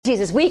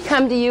Jesus, we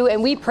come to you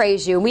and we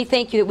praise you and we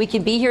thank you that we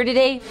can be here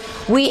today.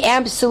 We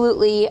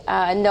absolutely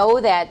know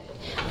that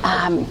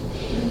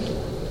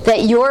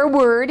that your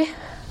word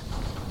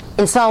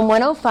in Psalm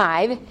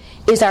 105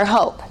 is our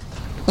hope.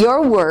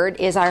 Your word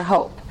is our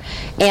hope.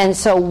 And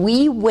so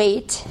we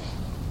wait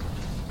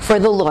for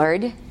the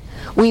Lord.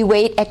 We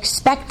wait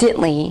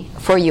expectantly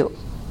for you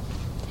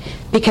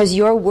because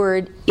your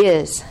word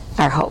is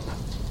our hope.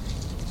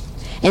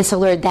 And so,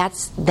 Lord,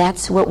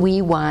 that's what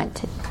we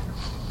want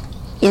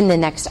in the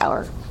next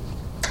hour.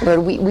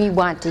 Lord, we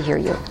want to hear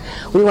you.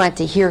 We want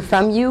to hear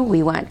from you.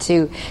 We want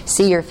to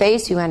see your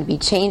face. We want to be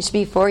changed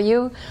before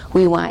you.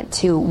 We want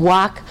to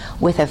walk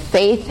with a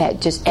faith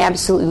that just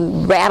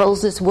absolutely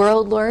rattles this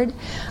world, Lord.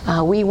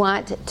 We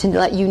want to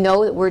let you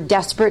know that we're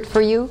desperate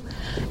for you.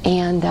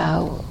 And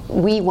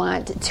we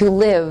want to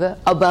live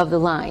above the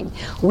line.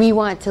 We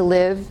want to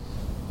live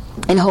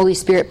in Holy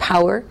Spirit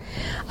power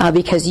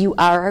because you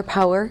are our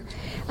power.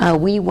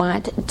 We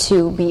want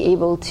to be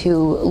able to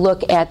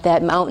look at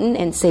that mountain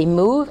and say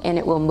move, and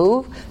it will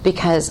move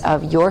because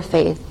of your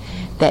faith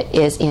that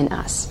is in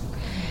us.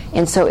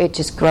 And so it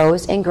just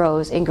grows and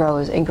grows and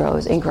grows and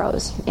grows and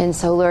grows. And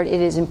so, Lord,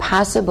 it is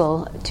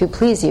impossible to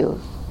please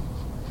you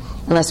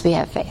unless we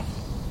have faith.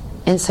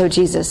 And so,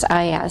 Jesus,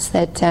 I ask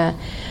that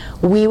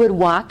we would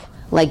walk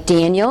like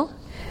Daniel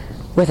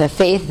with a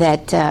faith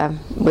that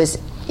was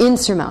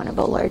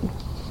insurmountable, Lord,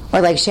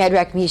 or like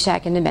Shadrach,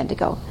 Meshach, and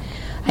Abednego.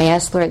 I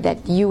ask, Lord,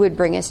 that you would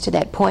bring us to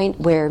that point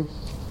where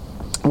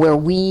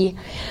we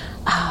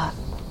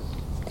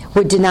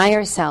would deny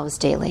ourselves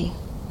daily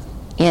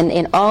and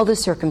in all the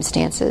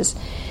circumstances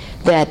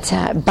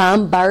that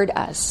bombard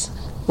us,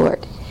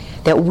 Lord,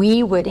 that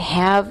we would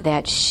have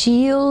that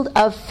shield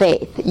of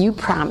faith that you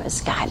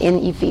promise, God,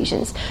 in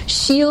Ephesians.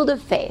 Shield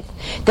of faith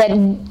that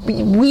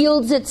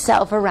wields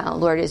itself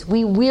around, Lord, as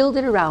we wield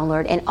it around,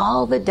 Lord, and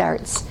all the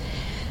darts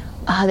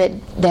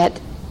that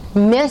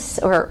miss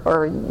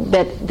or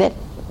that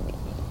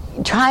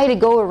try to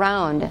go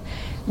around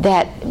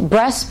that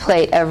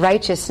breastplate of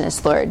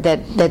righteousness, Lord,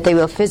 that they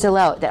will fizzle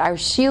out, that our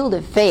shield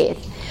of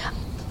faith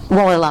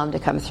won't allow them to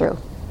come through.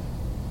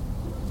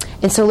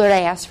 And so, Lord,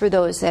 I ask for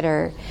those that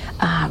are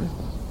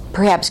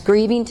perhaps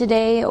grieving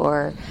today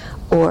or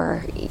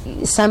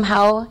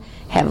somehow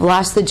have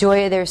lost the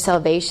joy of their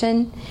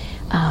salvation,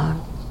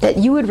 that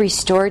you would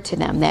restore to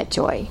them that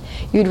joy.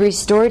 You'd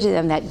restore to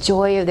them that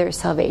joy of their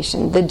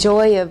salvation, the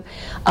joy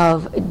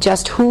of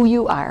just who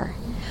you are,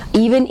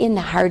 even in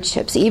the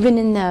hardships, even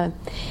in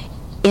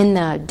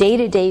the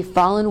day-to-day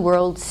fallen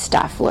world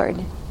stuff,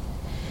 Lord.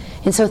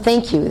 And so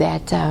thank you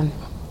that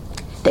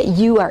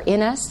you are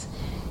in us.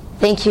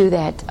 Thank you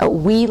that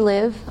we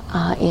live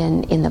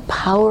in the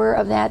power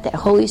of that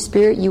Holy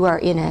Spirit, you are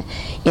in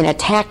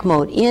attack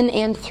mode in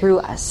and through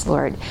us,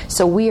 Lord.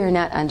 So we are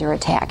not under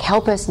attack.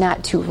 Help us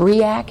not to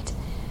react,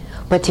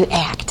 but to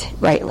act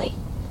rightly.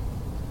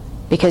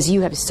 Because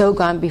you have so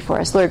gone before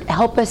us. Lord,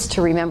 help us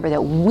to remember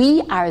that we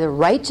are the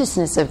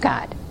righteousness of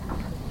God.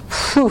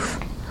 Whew.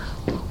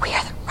 We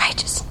are the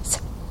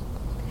righteousness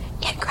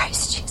in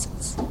Christ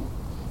Jesus.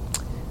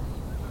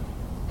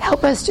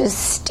 Help us just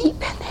steep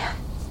in that.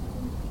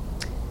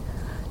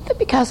 That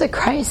because of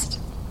Christ,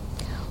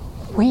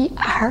 we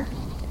are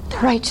the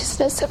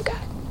righteousness of God.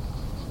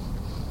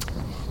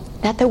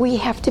 Not that we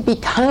have to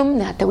become,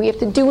 not that we have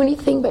to do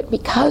anything, but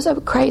because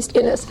of Christ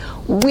in us,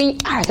 we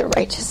are the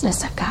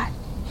righteousness of God.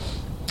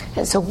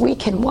 And so we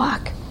can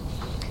walk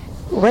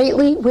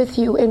rightly with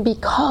you and be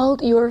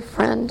called your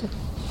friend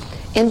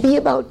and be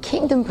about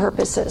kingdom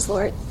purposes,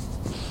 Lord.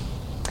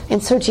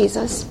 And so,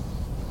 Jesus,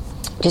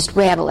 just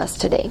rattle us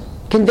today.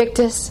 Convict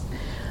us.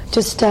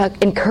 Just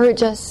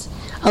encourage us.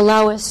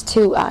 Allow us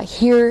to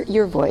hear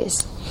your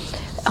voice.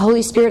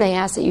 Holy Spirit, I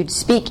ask that you'd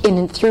speak in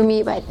and through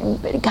me, but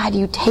God,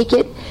 you take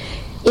it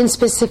in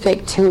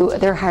specific to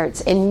their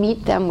hearts and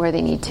meet them where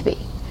they need to be.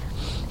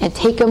 And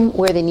take them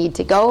where they need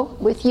to go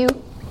with you.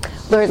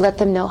 Lord, let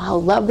them know how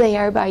loved they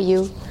are by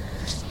you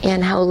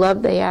and how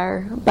loved they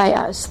are by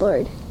us,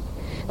 Lord.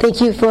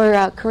 Thank you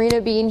for Karina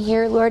being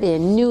here, Lord,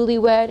 and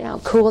newlywed, and how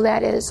cool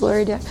that is,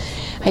 Lord.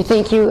 I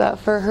thank you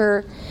for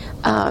her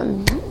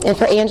and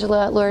for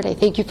Angela, Lord. I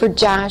thank you for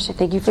Josh. I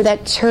thank you for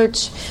that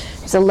church.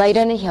 There's a light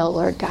on a hill,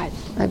 Lord God.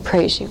 I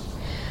praise you.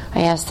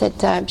 I ask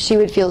that she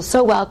would feel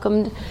so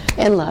welcomed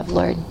and loved,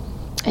 Lord.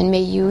 And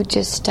may you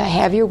just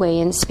have your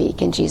way and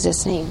speak in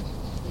Jesus' name.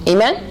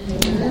 Amen?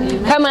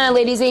 Amen. Come on,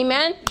 ladies.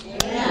 Amen?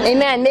 Amen.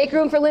 Amen. Make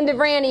room for Linda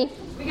Vranny.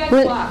 We got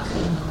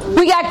guac.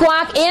 We got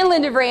guac and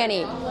Linda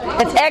Vranny.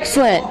 That's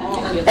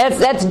excellent.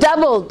 That's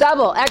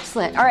double.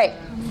 Excellent. All right,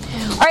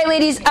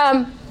 ladies.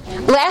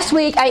 Last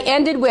week I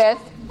ended with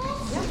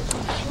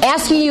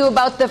asking you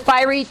about the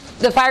fiery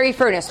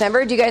furnace.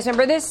 Remember? Do you guys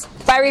remember this?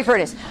 Fiery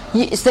furnace.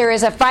 There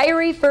is a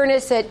fiery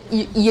furnace that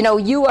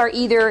you are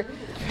either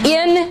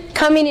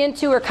coming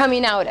into, or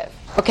coming out of.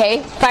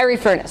 Okay? Fiery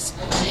furnace.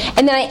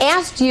 And then I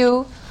asked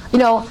you,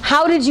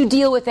 how did you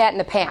deal with that in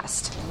the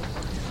past?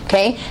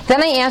 Okay?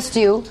 Then I asked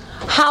you,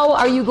 how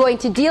are you going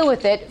to deal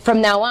with it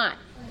from now on?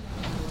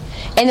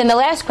 And then the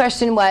last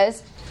question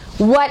was,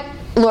 what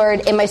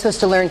Lord, am I supposed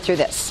to learn through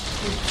this?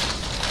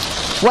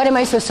 What am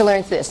I supposed to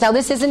learn through this? Now,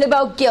 this isn't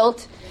about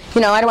guilt. I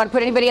don't want to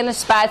put anybody on the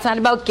spot. It's not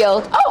about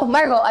guilt. Oh,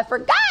 Margot, I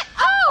forgot.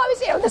 I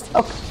was this.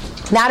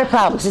 Okay. Not a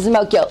problem. This isn't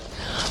about guilt.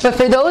 But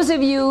for those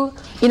of you,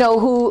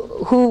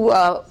 who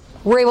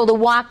were able to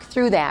walk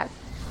through that,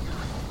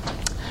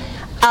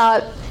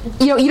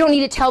 you don't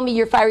need to tell me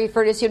your fiery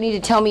furnace. You don't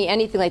need to tell me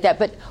anything like that.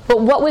 But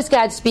what was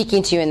God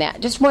speaking to you in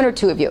that? Just one or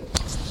two of you.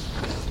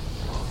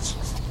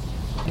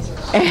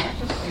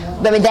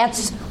 I mean,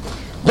 that's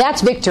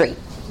victory.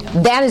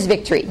 That is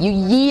victory. You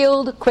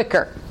yield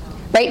quicker,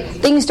 right?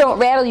 Things don't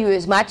rattle you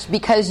as much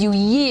because you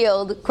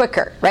yield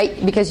quicker,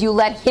 right? Because you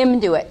let Him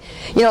do it.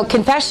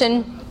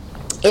 Confession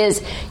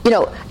is,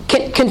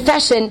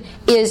 confession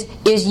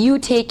is you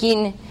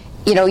taking,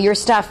 your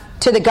stuff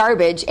to the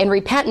garbage, and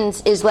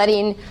repentance is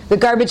letting the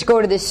garbage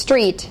go to the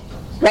street,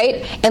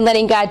 right? And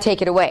letting God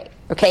take it away,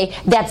 okay?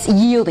 That's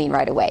yielding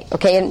right away,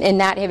 okay? And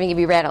not having to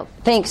be rattled.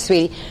 Thanks,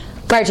 sweetie.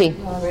 Margie.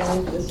 I ran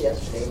into this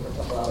yesterday for a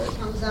couple hours. It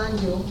comes on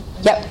you.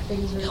 Yep.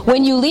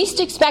 When you least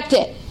expect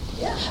it.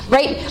 Yeah.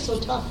 Right? So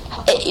tough.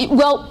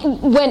 Well,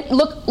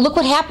 look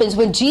what happens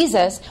when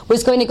Jesus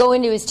was going to go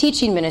into His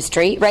teaching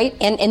ministry, right?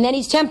 And then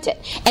He's tempted.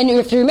 And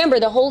if you remember,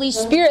 the Holy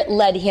Spirit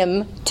led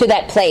Him to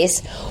that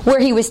place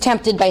where He was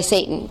tempted by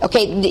Satan.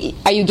 Okay,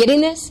 are you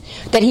getting this?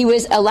 That He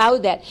was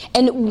allowed that.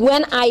 And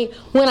when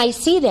I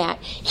see that,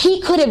 He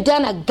could have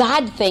done a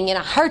God thing in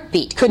a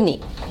heartbeat, couldn't He?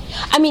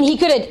 I mean, He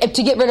could have,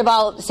 to get rid of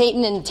all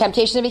Satan and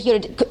temptation of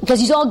it, because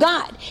He's all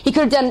God. He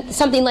could have done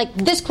something like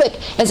this quick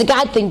as a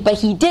God thing, but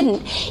He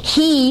didn't.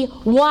 He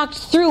walked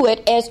through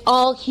it as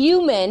all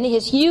human,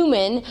 His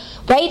human,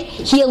 right?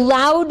 He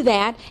allowed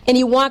that, and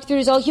He walked through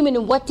it as all human.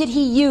 And what did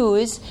He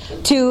use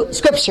to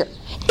Scripture?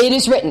 It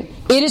is written.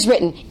 It is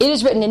written. It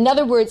is written. In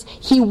other words,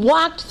 He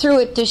walked through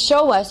it to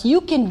show us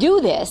you can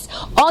do this.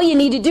 All you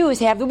need to do is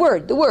have the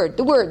Word, the Word,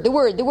 the Word, the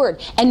Word, the Word.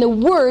 And the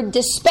Word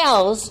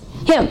dispels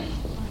Him.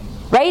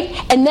 Right?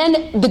 And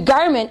then the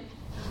garment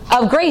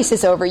of grace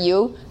is over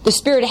you. The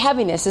spirit of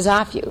heaviness is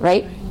off you.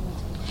 Right?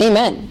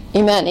 Amen.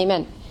 Amen.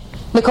 Amen.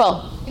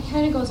 Nicole. It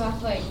kind of goes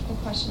off like the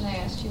question I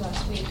asked you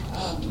last week.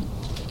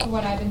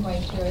 What I've been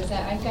going through is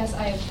that I guess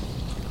I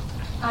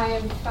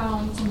have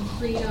found some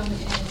freedom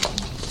in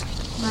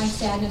my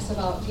sadness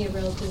about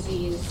Gabriel's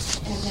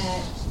disease, and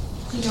that,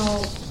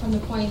 from the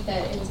point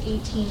that it was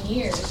 18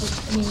 years,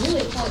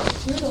 really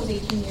through those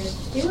 18 years,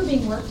 they were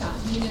being worked on.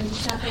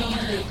 It's not, they don't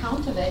have the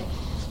account of it.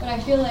 But I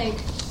feel like,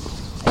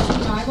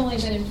 I've only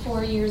been in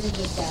 4 years of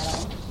this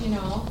battle, and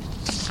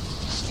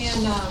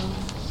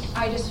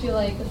I just feel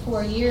like the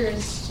 4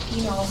 years,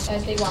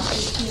 as they walked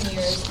 18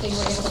 years, they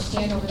were able to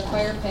stand over the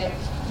fire pit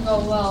and go,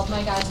 well,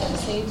 my God's going to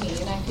save me.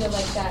 And I feel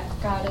like that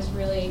God is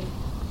really,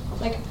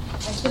 I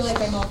feel like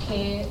I'm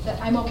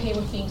okay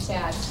with being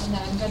sad, and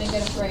that I'm going to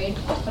get afraid,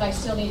 but I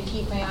still need to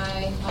keep my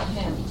eye on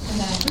Him. And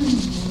that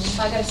if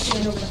I got to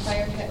stand over the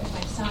fire pit with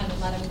my son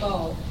and let him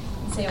go,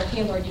 say,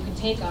 okay, Lord, you can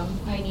take them.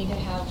 I need to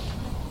have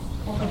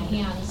open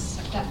hands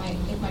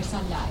if my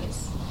son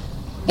dies.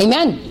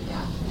 Amen.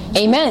 Yeah.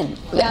 Amen.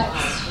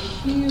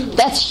 That's huge.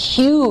 That's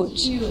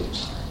huge.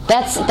 Huge.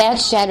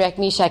 That's Shadrach,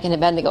 Meshach, and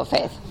Abednego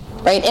faith.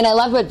 Right? And I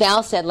love what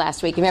Val said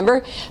last week.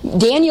 Remember?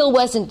 Daniel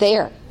wasn't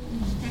there.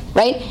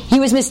 Right? He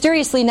was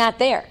mysteriously not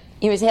there.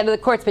 He was head of the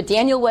courts, but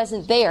Daniel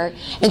wasn't there.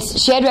 And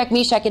Shadrach,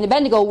 Meshach, and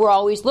Abednego were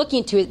always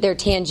looking to their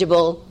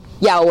tangible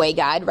Yahweh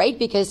God, right?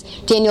 Because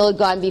Daniel had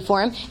gone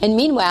before him. And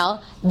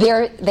meanwhile,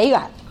 there they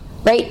are,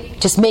 right?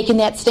 Just making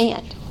that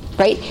stand,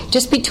 right?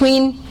 Just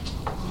between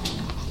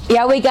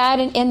Yahweh God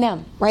and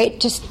them, right?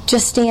 Just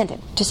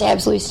standing. Just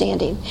absolutely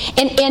standing.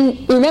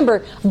 And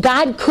remember,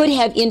 God could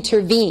have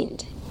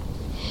intervened.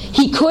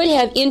 He could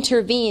have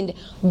intervened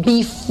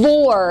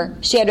before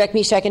Shadrach,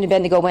 Meshach, and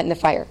Abednego went in the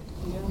fire.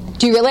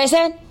 Do you realize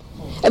that?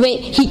 I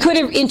mean, He could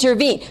have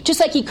intervened. Just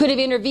like He could have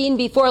intervened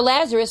before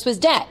Lazarus was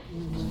dead.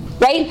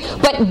 Right?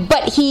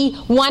 But He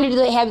wanted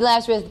to have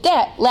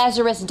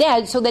Lazarus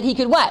dead so that He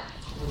could what?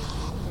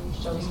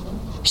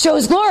 Show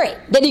His glory.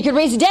 That He could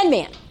raise a dead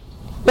man.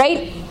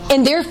 Right?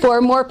 And therefore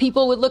more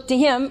people would look to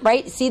Him,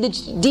 right? See the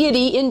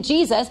deity in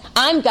Jesus.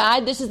 I'm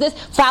God, this is this,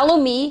 follow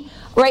me.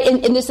 Right?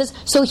 And this is,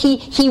 so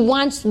he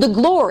wants the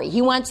glory.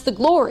 He wants the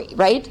glory,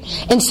 right?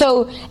 And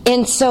so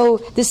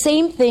the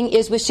same thing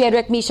is with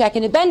Shadrach, Meshach,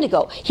 and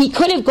Abednego. He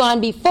could have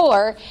gone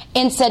before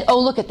and said, oh,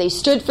 look, they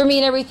stood for me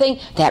and everything.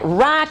 That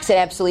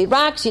absolutely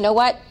rocks. You know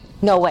what?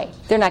 No way.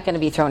 They're not going to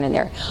be thrown in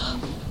there.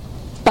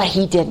 But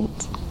He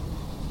didn't.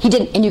 He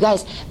didn't. And you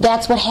guys,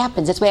 that's what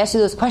happens. That's why I ask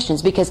you those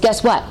questions. Because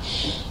guess what?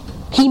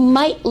 He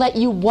might let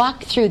you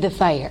walk through the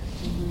fire.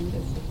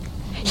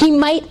 He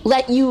might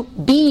let you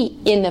be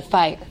in the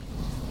fire.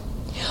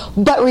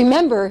 But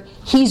remember,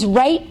 He's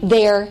right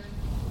there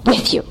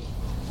with you.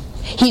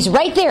 He's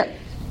right there.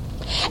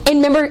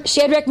 And remember,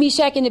 Shadrach,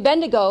 Meshach, and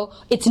Abednego,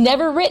 it's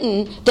never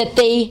written that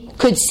they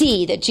could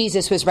see that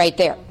Jesus was right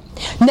there.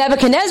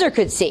 Nebuchadnezzar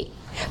could see.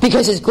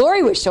 because his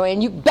glory was showing,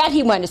 and you bet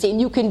he wanted to see it.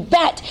 And you can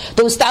bet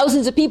those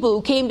thousands of people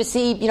who came to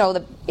see,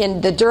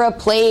 in the Dura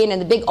plain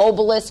and the big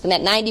obelisk and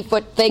that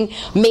 90-foot thing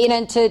made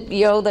unto,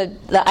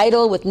 the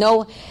idol with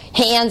no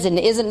hands and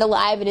isn't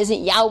alive and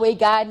isn't Yahweh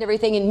God and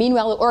everything. And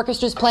meanwhile, the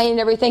orchestra's playing and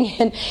everything.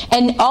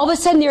 And all of a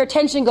sudden, their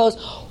attention goes,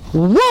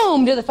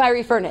 whoom, to the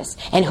fiery furnace.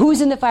 And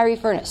who's in the fiery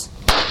furnace?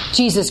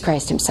 Jesus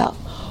Christ himself.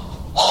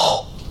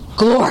 Oh,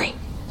 glory.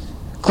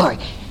 Glory.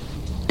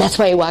 That's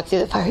why he walked through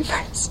the fiery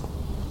furnace.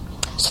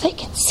 So they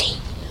can see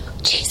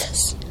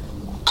Jesus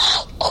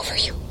all over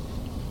you.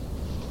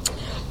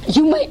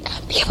 You might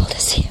not be able to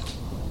see him,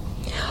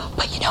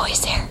 but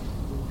he's there.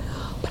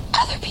 But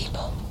other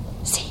people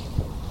see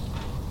him.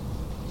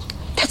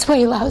 That's why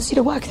he allows you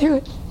to walk through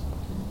it.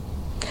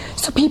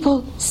 So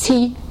people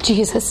see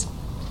Jesus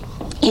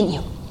in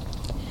you.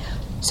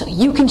 So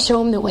you can show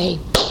them the way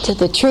to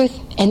the truth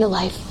and the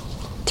life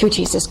through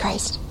Jesus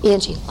Christ.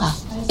 Angela.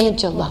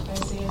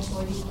 Isaiah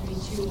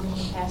 43:2, when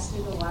you pass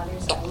through the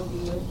waters, I will be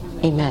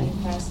with you. Amen. When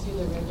you pass through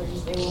the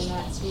rivers, they will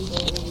not sweep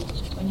over you.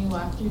 When you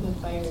walk through the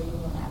fire, you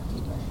will not be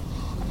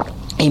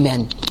burned.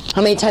 Amen.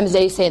 How many times a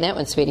day you say that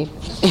one, sweetie?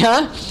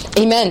 Yeah?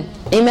 Amen.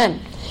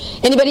 Amen.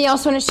 Anybody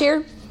else want to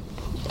share?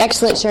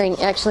 Excellent sharing.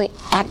 Actually,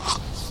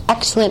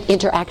 excellent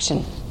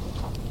interaction.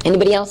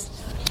 Anybody else?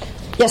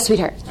 Yes,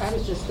 sweetheart. I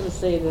was just going to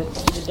say that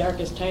in the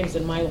darkest times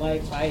in my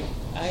life,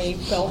 I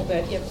felt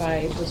that if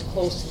I was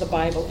close to the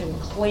Bible and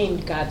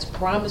claimed God's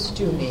promise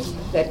to me,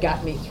 that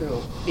got me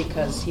through,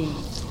 because He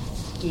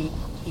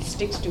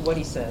sticks to what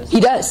He says. He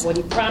does. What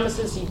He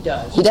promises, He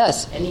does. He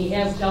does. And He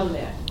has done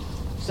that.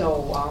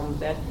 So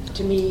that,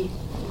 to me,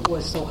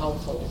 was so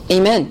helpful.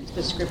 Amen.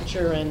 The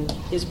Scripture and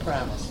His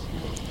promise.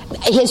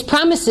 His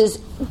promises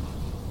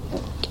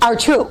are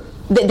true.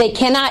 They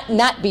cannot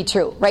not be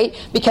true, right?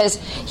 Because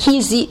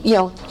he's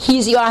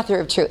the author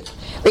of truth.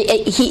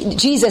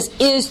 Jesus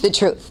is the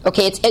truth.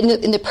 Okay, it's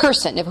in the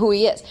person of who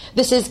he is.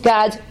 This is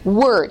God's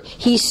word.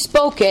 He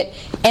spoke it,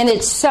 and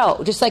it's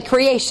so. Just like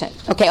creation.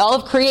 Okay, all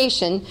of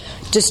creation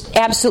just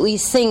absolutely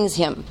sings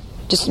him,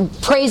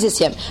 just praises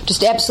him,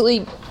 just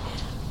absolutely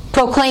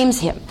proclaims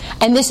him.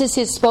 And this is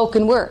his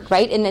spoken word,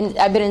 right? And then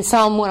I've been in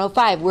Psalm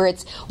 105 where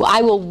it's,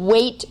 I will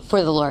wait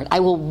for the Lord. I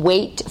will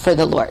wait for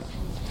the Lord.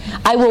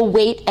 I will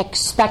wait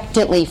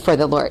expectantly for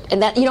the Lord.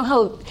 And that,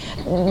 how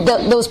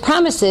those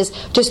promises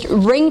just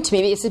ring to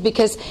me,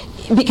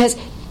 because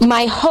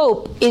my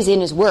hope is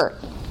in his word.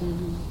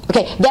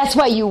 Okay, that's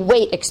why you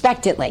wait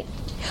expectantly.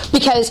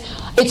 Because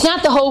it's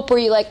not the hope where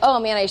you're like, oh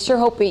man, I sure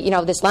hope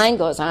this line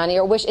goes on,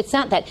 or wish. It's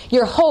not that.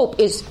 Your hope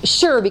is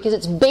sure because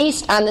it's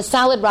based on the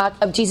solid rock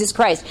of Jesus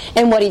Christ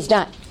and what he's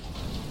done.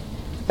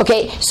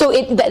 Okay, so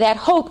that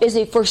hope is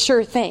a for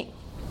sure thing.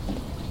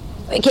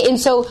 Okay, and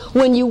so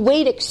when you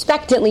wait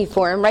expectantly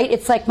for him, right,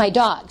 it's like my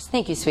dogs.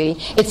 Thank you,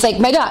 sweetie. It's like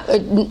my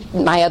dog.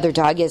 My other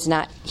dog is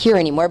not here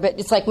anymore, but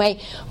it's like my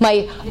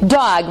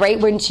dog, right,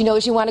 when she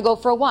knows you want to go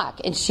for a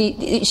walk. And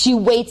she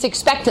waits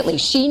expectantly.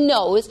 She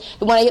knows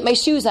that when I get my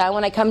shoes on,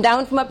 when I come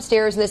down from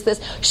upstairs, this,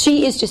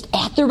 she is just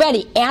at the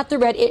ready,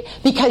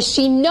 because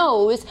she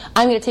knows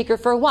I'm going to take her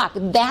for a walk.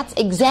 That's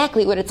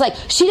exactly what it's like.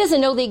 She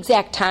doesn't know the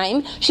exact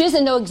time. She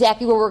doesn't know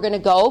exactly where we're going to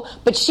go,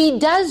 but she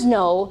does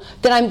know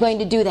that I'm going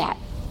to do that.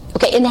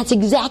 Okay, and that's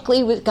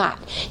exactly with God.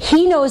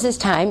 He knows his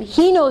time.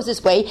 He knows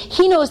his way.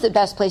 He knows the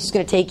best place he's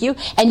going to take you.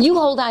 And you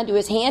hold on to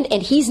his hand,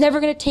 and he's never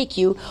going to take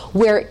you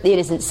where it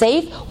isn't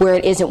safe, where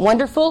it isn't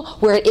wonderful,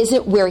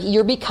 where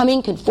you're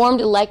becoming conformed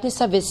to the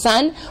likeness of his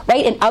son,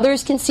 right? And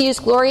others can see his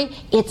glory.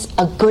 It's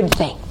a good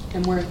thing.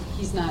 And where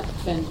he's not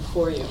been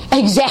before you.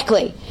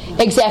 Exactly.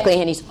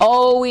 And he's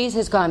always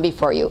has gone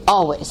before you.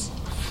 Always.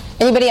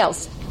 Anybody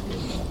else?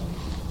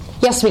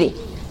 Yes, sweetie.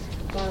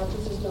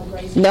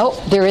 No,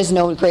 there is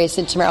no grace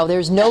in tomorrow.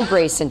 There's no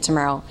grace in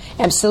tomorrow.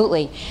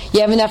 Absolutely.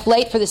 You have enough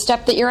light for the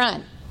step that you're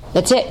on.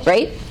 That's it,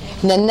 right?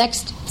 And then the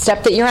next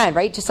step that you're on,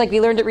 right? Just like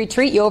we learned at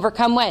retreat, you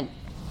overcome when?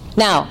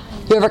 Now.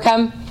 You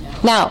overcome?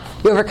 Now.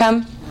 You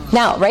overcome?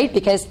 Now, right?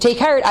 Because take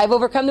heart, I've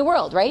overcome the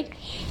world, right?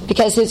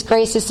 Because his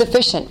grace is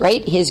sufficient,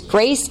 right? His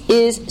grace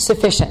is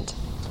sufficient.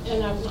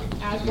 And I want to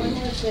add one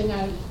more thing.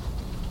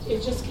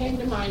 It just came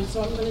to mind,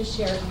 so I'm going to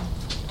share.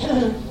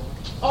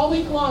 All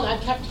week long, I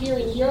kept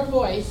hearing your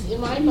voice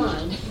in my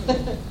mind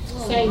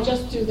saying,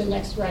 just do the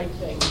next right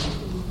thing.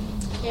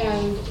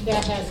 And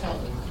that has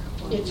helped.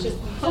 It's just,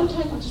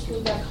 sometimes you just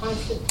need that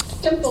constant,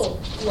 simple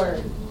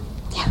word.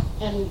 Yeah.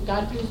 And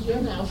God used your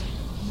mouth.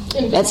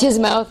 That's his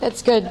mouth.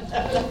 That's good.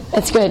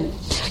 That's good.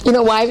 You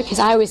know why? Because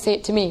I always say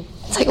it to me.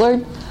 It's like,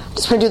 Lord, I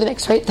just want to do the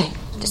next right thing.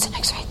 Just the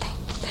next right thing.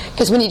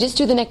 Because when you just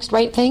do the next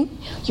right thing,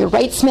 you're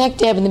right smack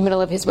dab in the middle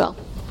of his will.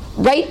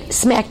 Right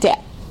smack dab.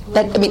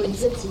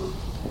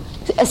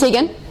 Say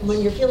again? When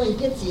you're feeling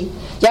pitzy,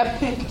 yep.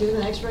 Do the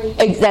next right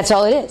thing. That's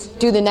all it is.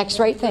 Do the next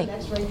right thing.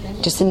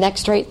 Just the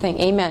next right thing.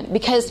 Amen.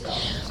 Because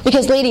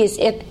ladies,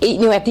 at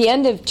the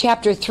end of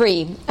chapter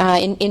 3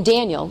 in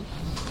Daniel,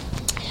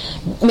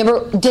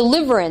 remember,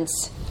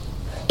 deliverance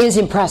is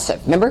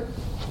impressive. Remember?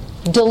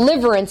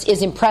 Deliverance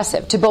is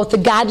impressive to both the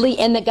godly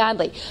and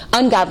the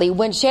ungodly.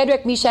 When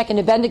Shadrach, Meshach, and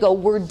Abednego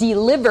were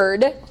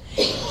delivered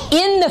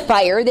in the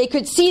fire, they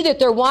could see that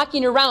they're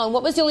walking around.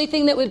 What was the only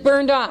thing that was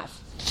burned off?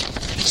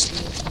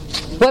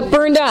 What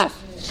burned off?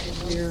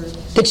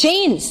 The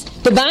chains,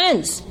 the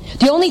bonds.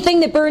 The only thing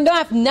that burned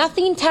off,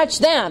 nothing touched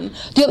them.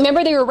 Do you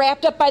remember they were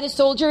wrapped up by the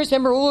soldiers?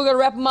 Remember, we're going to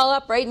wrap them all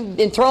up, right,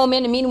 and throw them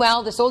in. And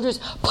meanwhile, the soldiers,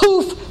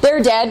 poof,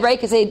 they're dead, right,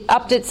 because they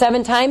upped it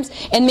 7 times.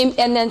 And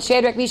then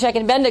Shadrach, Meshach,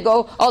 and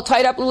Abednego, all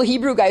tied up little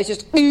Hebrew guys,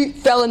 just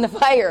fell in the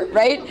fire,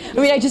 right? I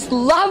mean, I just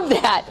love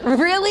that.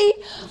 Really?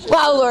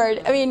 Wow,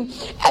 Lord. I mean,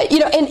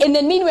 and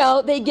then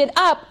meanwhile, they get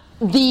up.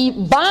 The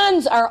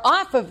bonds are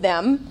off of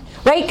them,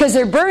 right, because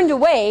they're burned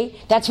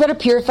away. That's what a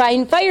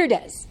purifying fire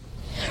does.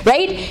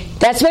 Right?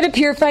 That's what a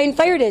purifying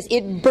fire does.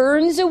 It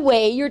burns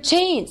away your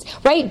chains.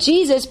 Right?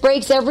 Jesus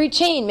breaks every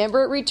chain.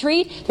 Remember at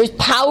retreat? There's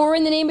power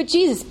in the name of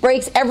Jesus.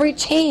 Breaks every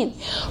chain.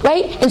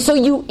 Right? And so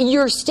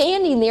you're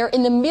standing there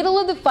in the middle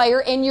of the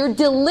fire and you're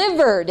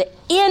delivered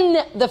in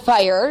the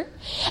fire.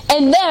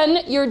 And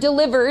then you're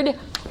delivered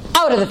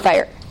out of the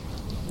fire.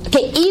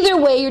 Okay, either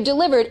way you're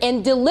delivered.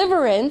 And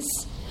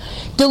deliverance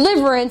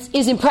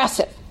is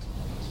impressive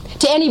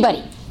to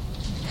anybody.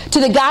 To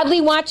the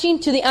godly watching,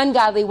 to the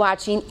ungodly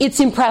watching, it's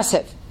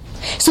impressive.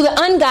 So the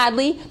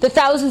ungodly, the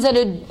thousands that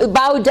had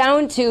bowed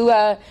down to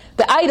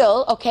the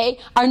idol, okay,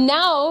 are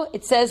now,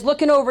 it says,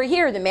 looking over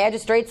here, the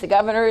magistrates, the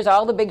governors,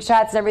 all the big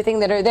shots and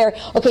everything that are there,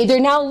 okay, they're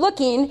now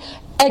looking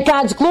at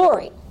God's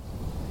glory.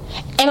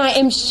 And I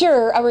am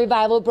sure a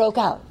revival broke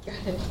out.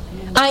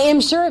 I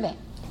am sure of it.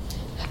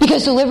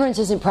 Because deliverance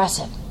is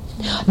impressive.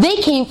 They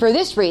came for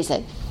this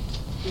reason.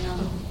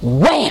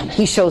 Wham!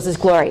 He shows His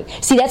glory.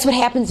 See, that's what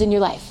happens in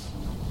your life.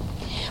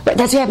 Right,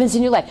 that's what happens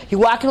in your life.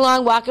 You're walking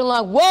along.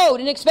 Whoa,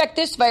 didn't expect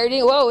this fire.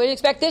 Whoa, didn't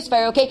expect this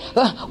fire. Okay.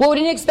 Whoa,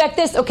 didn't expect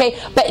this. Okay.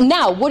 But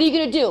now, what are you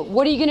going to do?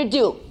 What are you going to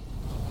do?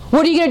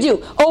 What are you going to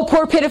do? Oh,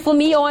 poor pitiful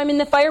me. Oh, I'm in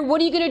the fire. What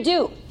are you going to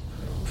do?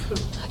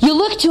 You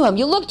look to Him.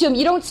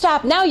 You don't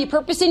stop. Now you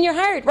purpose in your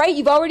heart, right?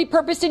 You've already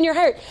purposed in your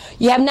heart.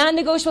 You have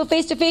non-negotiable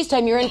face-to-face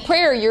time. You're in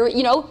prayer. You're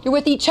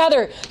with each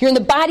other. You're in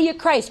the body of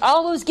Christ.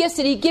 All those gifts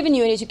that He's given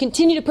you. And as you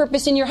continue to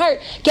purpose in your heart,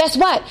 guess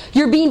what?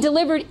 You're being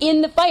delivered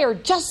in the fire,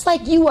 just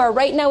like you are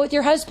right now with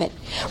your husband.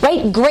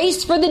 Right?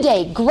 Grace for the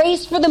day.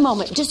 Grace for the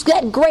moment. Just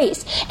that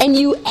grace. And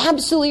you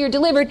absolutely are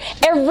delivered.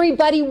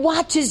 Everybody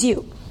watches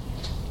you.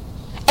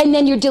 And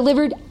then you're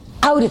delivered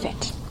out of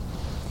it.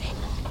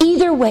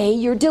 Either way,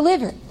 you're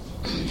delivered.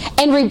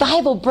 And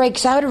revival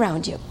breaks out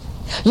around you.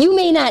 You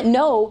may not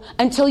know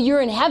until you're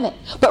in heaven,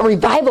 but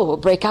revival will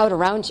break out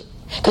around you.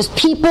 Because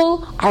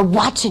people are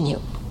watching you.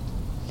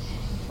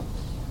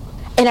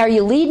 And are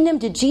you leading them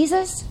to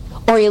Jesus,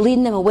 or are you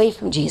leading them away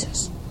from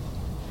Jesus?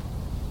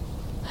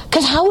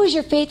 Because how is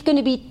your faith going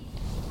to be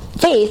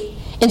faith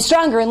and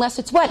stronger unless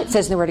it's what? It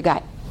says in the Word of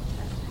God.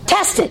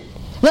 Tested.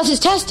 Unless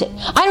it's tested.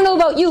 I don't know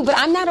about you, but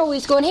I'm not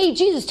always going, hey,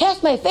 Jesus,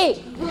 test my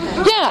faith.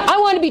 Yeah, I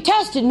want to be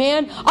tested,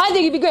 man. I think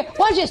it'd be great.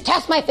 Why don't you just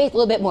test my faith a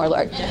little bit more,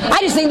 Lord? I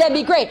just think that'd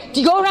be great. Do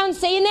you go around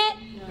saying that?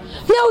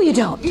 No, you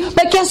don't.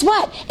 But guess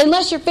what?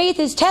 Unless your faith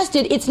is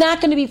tested, it's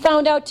not going to be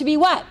found out to be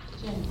what?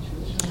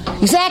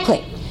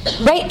 Exactly.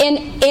 Right?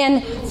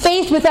 And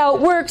faith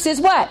without works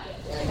is what?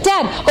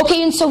 Dead.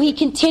 Okay, and so He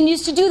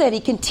continues to do that. He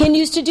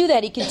continues to do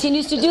that. He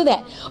continues to do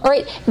that. All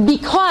right?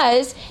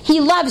 Because He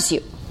loves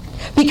you.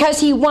 Because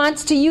He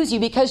wants to use you.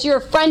 Because you're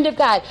a friend of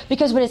God.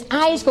 Because when His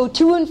eyes go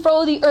to and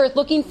fro the earth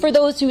looking for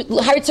those whose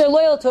hearts are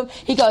loyal to Him,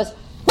 He goes,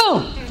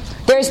 boom!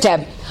 There's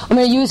Deb. I'm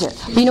going to use her.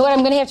 But you know what? I'm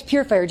going to have to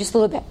purify her just a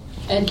little bit.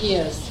 And He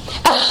is.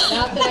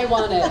 Not that I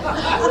want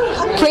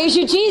it. Praise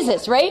you,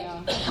 Jesus, right?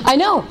 Yeah. I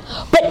know.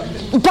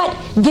 But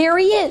there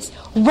He is.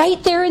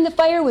 Right there in the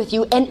fire with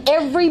you. And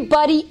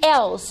everybody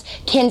else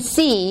can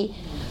see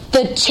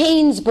the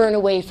chains burn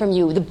away from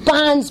you. The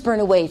bonds burn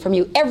away from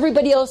you.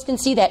 Everybody else can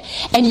see that.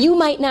 And you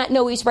might not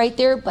know He's right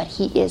there, but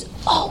He is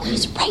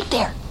always right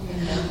there.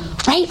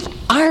 Right?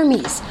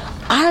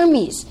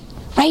 Armies.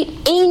 Right?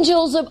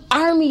 Angels of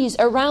armies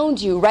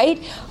around you, right?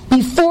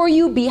 Before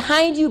you,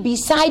 behind you,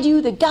 beside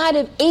you, the God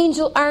of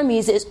angel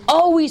armies is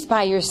always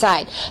by your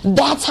side.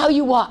 That's how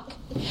you walk.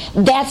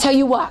 That's how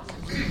you walk.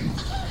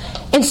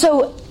 And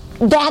so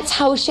that's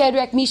how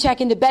Shadrach,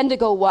 Meshach, and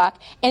Abednego walk.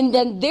 And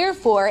then,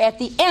 therefore, at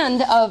the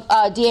end of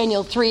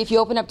Daniel 3, if you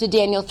open up to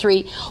Daniel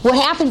 3, what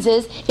happens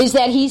is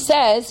that he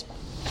says,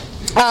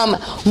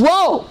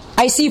 whoa,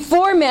 I see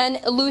 4 men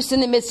loose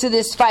in the midst of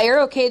this fire.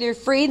 Okay, they're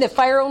free. The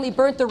fire only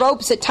burnt the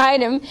ropes that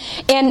tied them.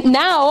 And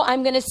now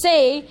I'm going to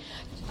say,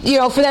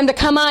 for them to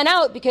come on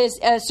out, because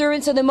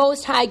servants of the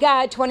Most High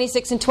God,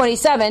 26 and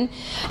 27,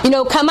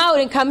 come out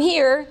and come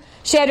here.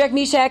 Shadrach,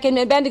 Meshach, and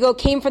Abednego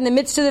came from the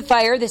midst of the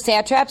fire. The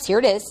satraps, here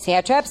it is,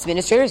 satraps,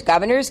 administrators,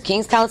 governors,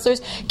 kings,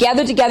 counselors,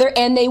 gathered together,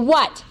 and they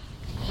what?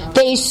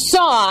 They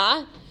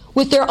saw,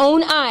 with their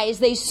own eyes,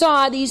 they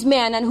saw these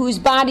men on whose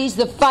bodies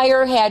the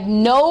fire had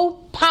no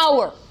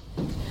power.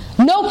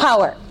 No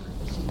power.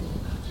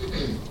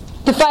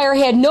 The fire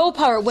had no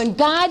power. When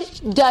God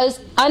does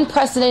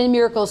unprecedented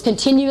miracles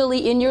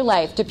continually in your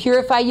life to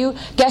purify you,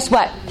 guess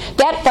what?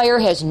 That fire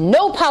has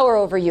no power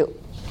over you.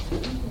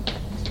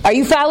 Are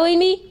you following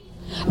me?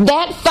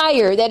 That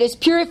fire that is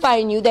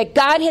purifying you, that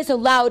God has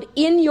allowed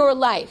in your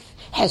life,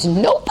 has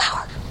no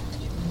power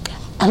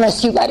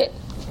unless you let it.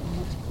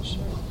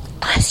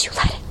 Unless you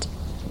let it.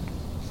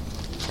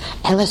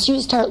 Unless you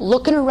start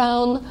looking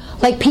around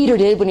like Peter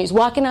did when he was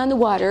walking on the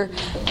water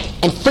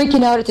and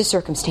freaking out at the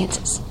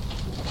circumstances.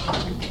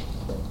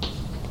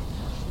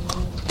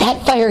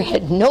 That fire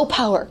had no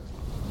power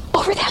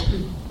over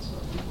them.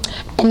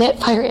 And that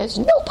fire has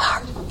no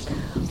power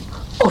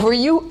over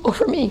you,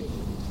 over me.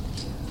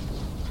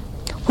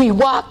 We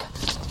walk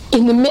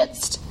in the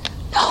midst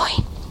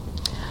knowing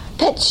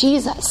that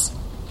Jesus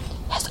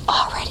has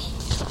already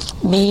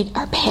made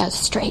our paths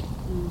straight.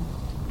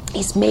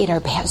 He's made our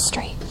paths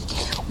straight.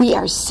 We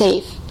are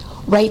safe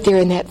right there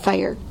in that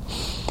fire.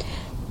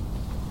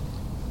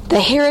 The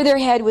hair of their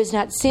head was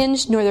not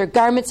singed, nor their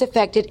garments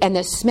affected, and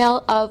the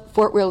smell of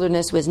Fort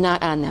Wilderness was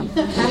not on them.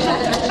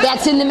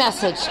 That's in the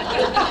message.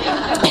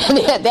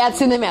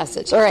 That's in the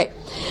message. All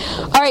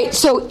right.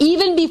 So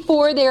even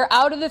before they're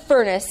out of the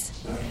furnace,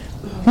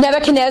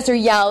 Nebuchadnezzar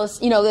yells,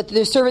 that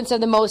they're servants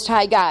of the Most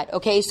High God.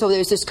 Okay, so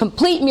there's this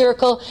complete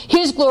miracle.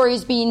 His glory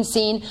is being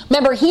seen.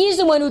 Remember, he's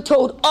the one who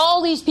told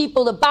all these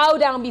people to bow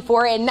down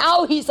before, and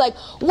now he's like,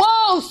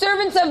 whoa,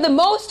 servants of the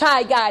Most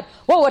High God.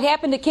 Whoa, what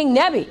happened to King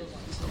Nebi?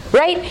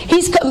 Right?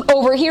 He's come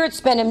over here, it's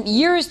spent him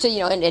years to,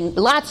 and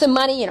lots of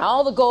money and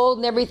all the gold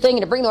and everything,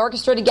 and to bring the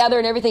orchestra together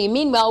and everything. And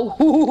meanwhile,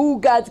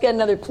 God's got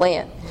another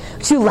plan.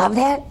 Do you love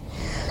that?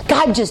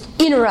 God just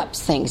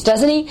interrupts things,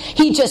 doesn't he?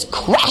 He just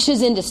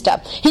crashes into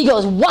stuff. He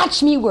goes,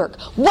 watch me work.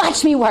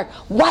 Watch me work.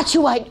 Watch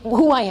who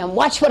I am.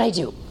 Watch what I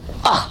do.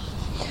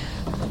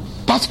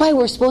 That's why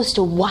we're supposed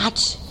to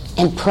watch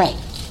and pray.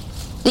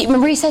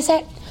 Remember he says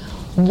that?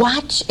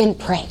 Watch and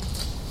pray.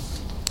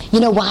 You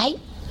know why?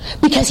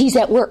 Because he's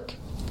at work.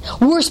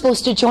 We're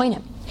supposed to join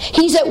him.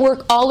 He's at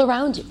work all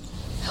around you.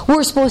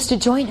 We're supposed to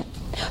join him,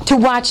 to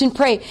watch and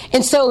pray.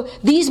 And so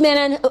these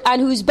men on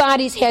whose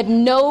bodies had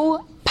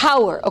no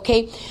power,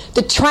 okay?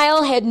 The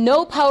trial had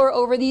no power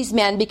over these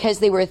men because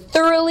they were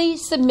thoroughly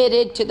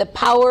submitted to the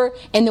power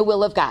and the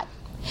will of God.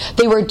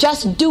 They were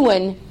just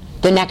doing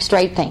the next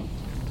right thing.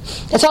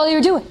 That's all they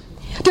were doing.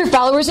 They're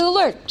followers of the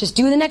Lord. Just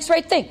do the next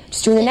right thing.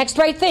 Just do the next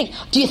right thing.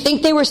 Do you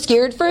think they were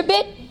scared for a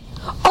bit?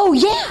 Oh,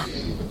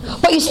 yeah.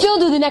 But you still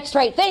do the next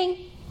right thing.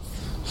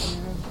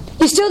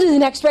 You still do the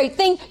next right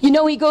thing.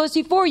 He goes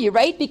before you,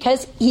 right?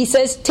 Because he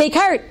says, take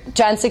heart.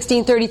 John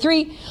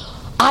 16:33.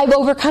 I've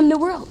overcome the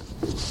world.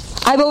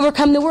 I've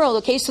overcome the world.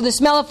 Okay, so the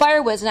smell of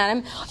fire wasn't on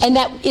him, and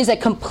that is a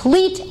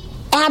complete,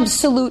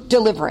 absolute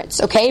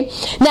deliverance. Okay,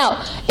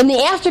 now in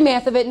the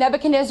aftermath of it,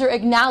 Nebuchadnezzar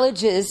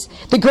acknowledges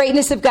the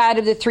greatness of God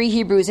of the three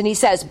Hebrews, and he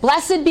says,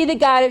 "Blessed be the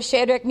God of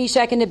Shadrach,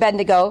 Meshach, and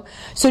Abednego."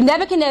 So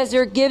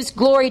Nebuchadnezzar gives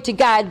glory to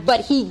God,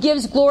 but he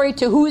gives glory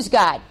to whose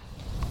God?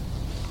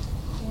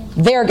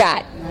 Their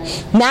God,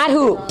 not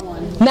who,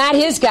 not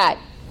his God,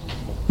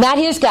 not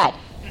his God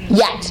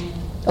yet.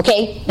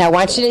 Okay, now I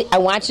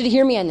want you to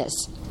hear me on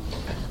this.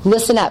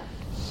 Listen up.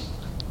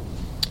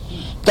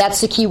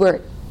 That's the key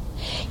word.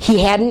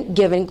 He hadn't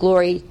given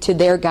glory to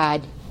their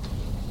God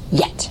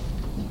yet.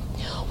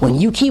 When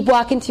you keep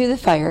walking through the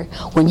fire,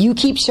 when you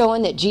keep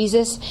showing that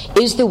Jesus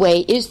is the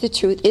way, is the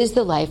truth, is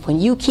the life, when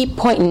you keep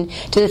pointing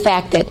to the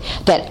fact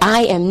that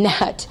I am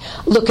not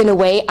looking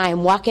away, I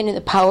am walking in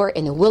the power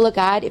and the will of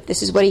God. If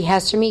this is what he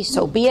has for me,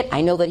 so be it. I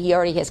know that he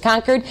already has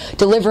conquered.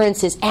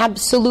 Deliverance is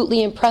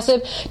absolutely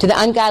impressive to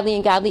the ungodly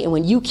and godly. And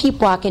when you keep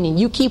walking and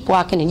you keep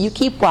walking and you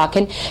keep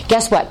walking,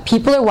 guess what?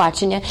 People are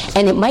watching you,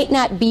 and it might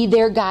not be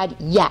their God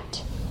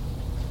yet,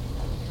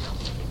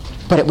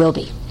 but it will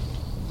be.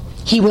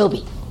 He will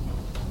be.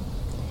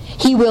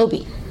 He will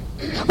be.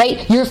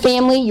 Right? Your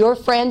family, your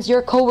friends,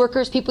 your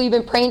co-workers, people you've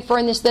been praying for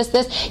in this.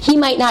 He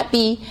might not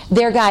be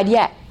their God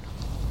yet,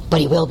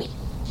 but he will be.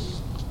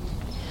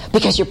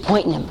 Because you're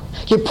pointing him.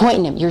 You're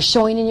pointing him. You're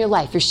showing in your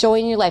life. You're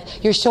showing in your life.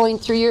 You're showing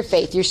through your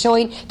faith. You're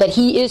showing that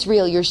he is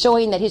real. You're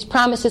showing that his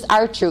promises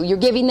are true. You're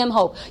giving them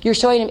hope. You're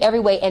showing him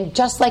every way. And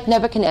just like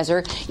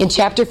Nebuchadnezzar in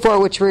chapter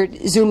 4, which we're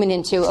zooming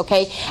into,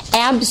 okay,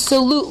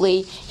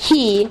 absolutely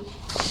he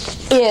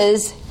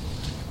is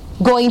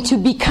going to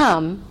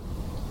become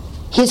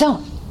his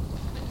own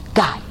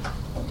God,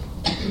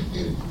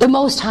 the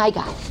Most High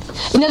God.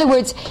 In other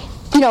words,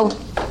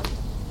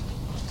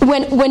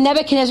 when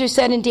Nebuchadnezzar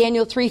said in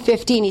Daniel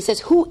 3:15, he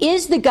says, "Who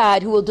is the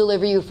God who will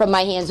deliver you from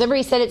my hands?" Remember,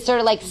 he said it sort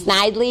of like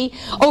snidely.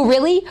 Oh,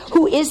 really?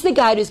 Who is the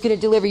God who's going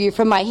to deliver you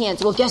from my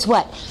hands? Well, guess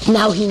what?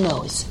 Now he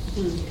knows.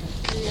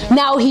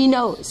 Now he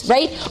knows,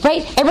 right?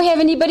 Right? Ever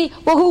have anybody?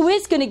 Well, who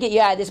is going to get you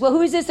out of this? Well,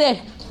 who is this?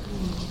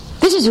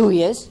 This is who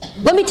he is.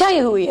 Let me tell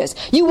you who he is.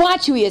 You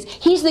watch who he is.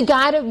 He's the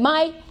God of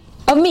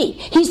me.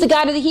 He's the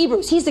God of the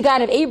Hebrews. He's the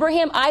God of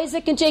Abraham,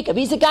 Isaac, and Jacob.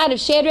 He's the God of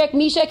Shadrach,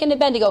 Meshach, and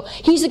Abednego.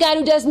 He's the God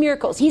who does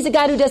miracles. He's the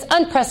God who does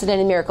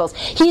unprecedented miracles.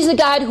 He's the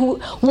God who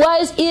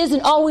was, is,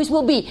 and always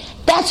will be.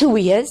 That's who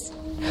he is.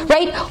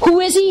 Right? Who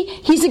is he?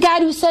 He's the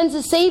God who sends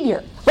a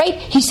Savior. Right?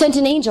 He sent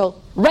an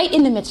angel right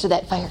in the midst of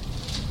that fire.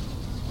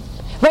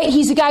 Right?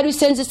 He's a God who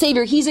sends a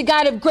Savior. He's a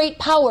God of great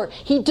power.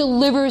 He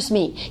delivers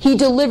me. He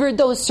delivered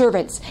those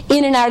servants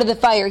in and out of the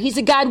fire. He's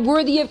a God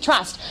worthy of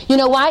trust. You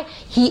know why?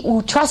 He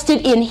who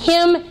trusted in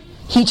Him,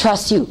 He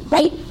trusts you.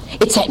 Right?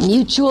 It's that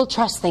mutual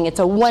trust thing. It's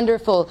a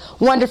wonderful,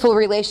 wonderful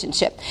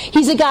relationship.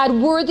 He's a God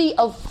worthy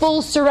of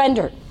full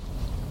surrender.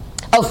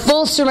 Of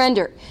full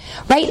surrender.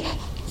 Right?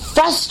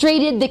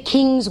 Frustrated the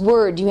king's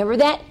word. Do you remember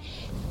that?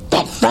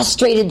 That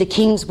frustrated the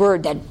king's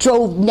word. That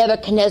drove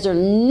Nebuchadnezzar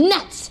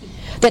nuts.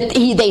 That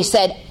they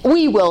said,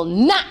 we will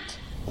not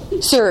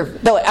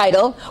serve the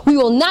idol. We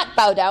will not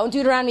bow down.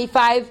 Deuteronomy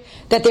 5,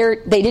 that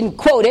they didn't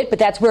quote it, but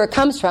that's where it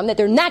comes from, that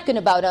they're not going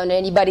to bow down to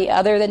anybody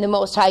other than the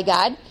Most High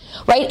God.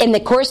 Right? And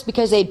of course,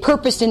 because they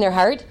purposed in their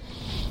heart.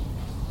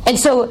 And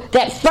so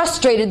that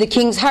frustrated the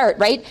king's heart,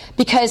 right?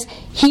 Because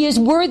he is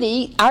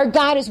worthy, our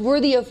God is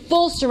worthy of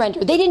full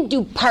surrender. They didn't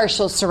do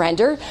partial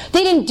surrender.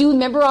 They didn't do,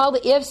 remember all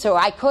the ifs or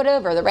I could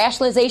have or the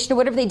rationalization or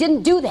whatever. They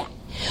didn't do that.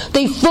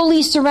 They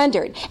fully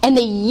surrendered and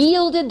they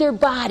yielded their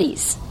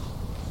bodies.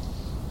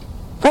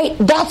 Right?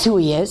 That's who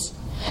he is.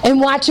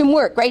 And watch him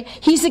work, right?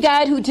 He's the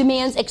God who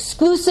demands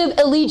exclusive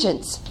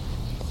allegiance.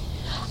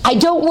 I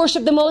don't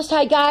worship the Most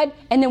High God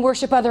and then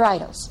worship other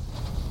idols.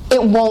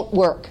 It won't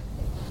work.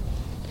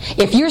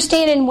 If you're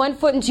standing one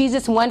foot in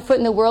Jesus and one foot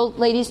in the world,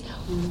 ladies,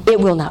 it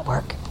will not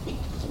work.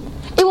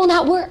 It will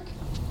not work.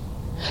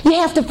 You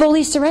have to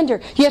fully surrender.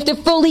 You have to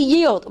fully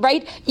yield,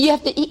 right? You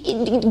have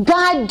to.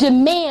 God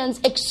demands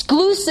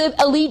exclusive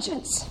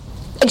allegiance.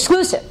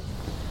 Exclusive.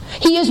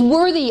 He is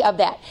worthy of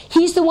that.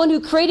 He's the one who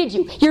created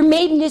you. You're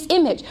made in His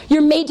image.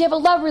 You're made to have a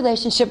love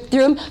relationship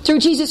through Him, through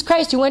Jesus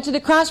Christ, who went to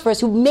the cross for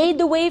us, who made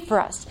the way for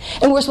us.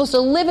 And we're supposed to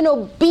live in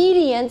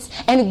obedience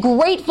and a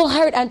grateful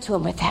heart unto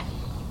Him with that.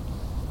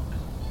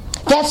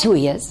 That's who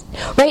He is,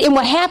 right? And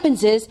what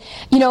happens is,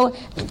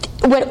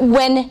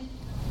 when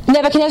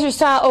Nebuchadnezzar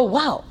saw, oh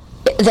wow,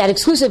 that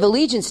exclusive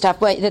allegiance stuff,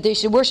 that they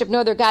should worship no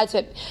other gods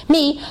but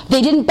me,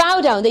 they didn't bow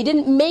down. They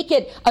didn't make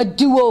it a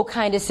duo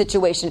kind of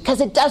situation,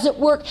 because it doesn't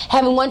work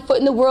having one foot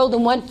in the world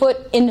and one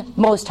foot in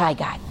Most High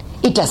God.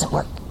 It doesn't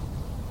work.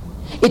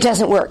 It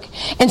doesn't work.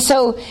 And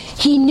so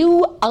he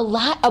knew a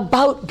lot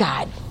about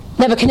God.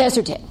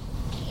 Nebuchadnezzar did.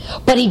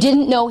 But he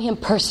didn't know Him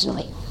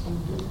personally.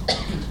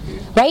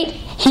 Right?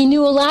 He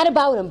knew a lot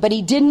about Him, but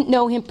he didn't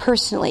know Him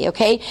personally,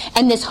 okay?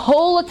 And this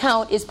whole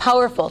account is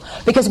powerful,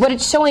 because what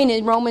it's showing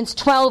in Romans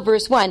 12,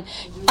 verse 1,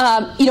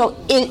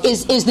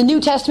 is the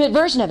New Testament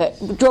version of it.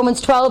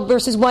 Romans 12,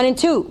 verses 1 and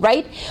 2,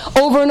 right?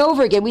 Over and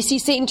over again, we see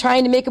Satan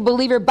trying to make a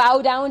believer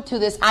bow down to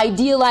this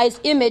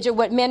idealized image of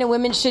what men and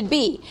women should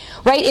be,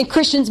 right? And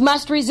Christians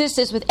must resist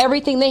this with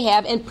everything they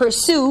have and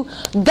pursue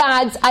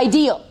God's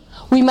ideal.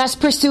 We must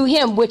pursue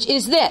Him, which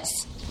is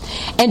this.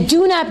 And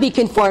do not be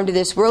conformed to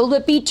this world,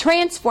 but be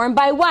transformed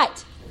by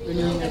what?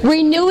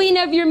 Renewing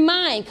of your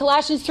mind.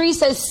 Colossians 3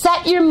 says,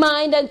 set your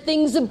mind on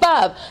things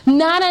above,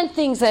 not on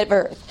things of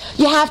earth.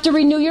 You have to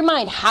renew your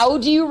mind. How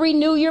do you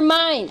renew your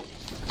mind?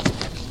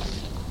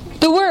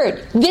 The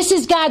Word. This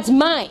is God's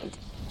mind.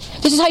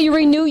 This is how you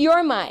renew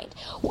your mind.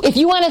 If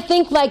you want to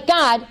think like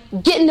God,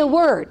 get in the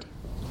Word.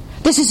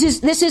 This is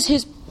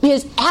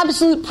His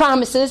absolute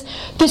promises.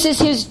 This is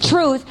His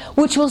truth,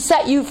 which will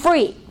set you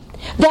free.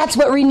 That's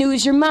what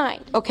renews your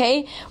mind,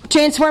 okay?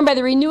 Transformed by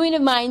the renewing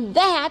of mind,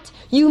 that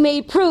you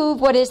may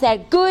prove what is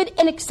that good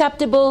and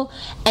acceptable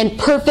and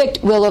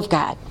perfect will of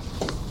God.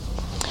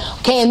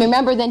 Okay, and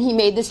remember, then he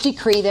made this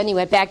decree. Then he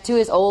went back to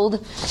his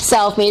old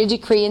self, made a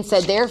decree, and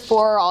said,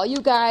 therefore, all you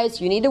guys,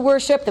 you need to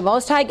worship the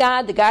Most High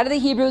God, the God of the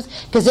Hebrews,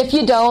 because if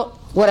you don't,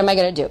 what am I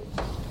going to do?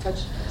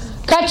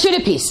 Cut you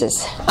to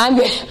pieces. I'm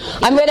going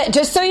to,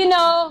 just so you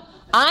know,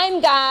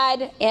 I'm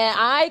God, and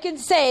I can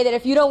say that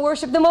if you don't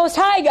worship the Most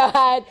High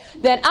God,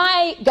 then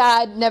I,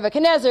 God,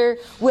 Nebuchadnezzar,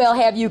 will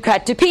have you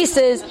cut to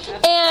pieces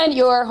and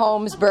your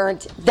homes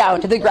burnt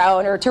down to the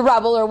ground or to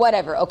rubble or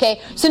whatever,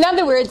 okay? So in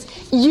other words,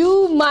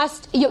 you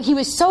must, he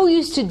was so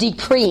used to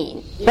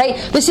decreeing, right?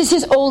 This is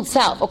his old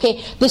self,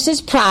 okay? This is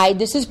pride,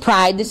 this is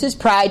pride, this is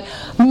pride.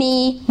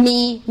 Me,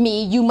 me,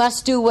 me. You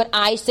must do what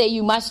I say,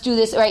 you must do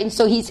this, right? And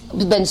so he's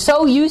been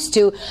so used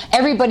to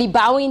everybody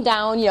bowing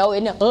down,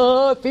 in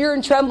fear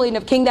and trembling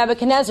of King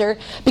Nebuchadnezzar,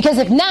 because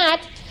if not,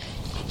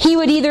 he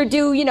would either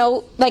do,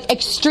 like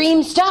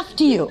extreme stuff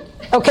to you.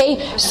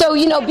 Okay? So,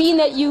 being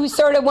that you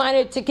sort of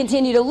wanted to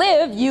continue to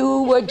live,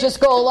 you would just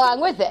go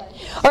along with it.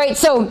 All right,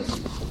 so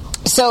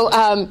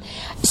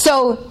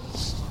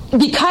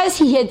because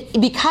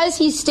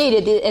he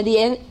stated at the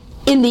end,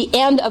 in the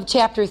end of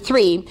chapter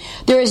 3,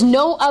 there is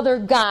no other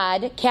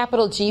God,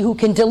 capital G, who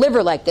can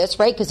deliver like this,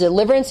 right? Because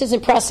deliverance is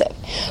impressive,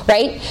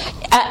 right?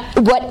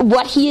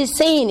 What he is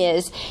saying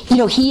is,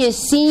 he has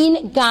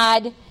seen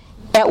God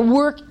at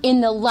work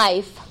in the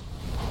life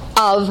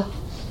of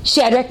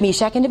Shadrach,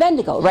 Meshach, and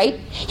Abednego, right?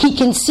 He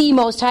can see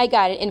Most High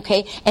God,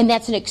 okay? And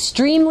that's an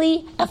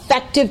extremely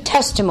effective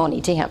testimony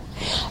to him.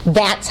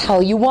 That's how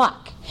you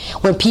walk.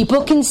 When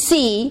people can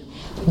see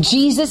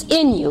Jesus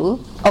in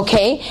you,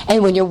 Okay?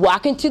 And when you're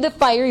walking through the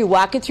fire, you're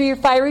walking through your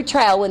fiery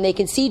trial, when they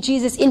can see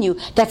Jesus in you,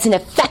 that's an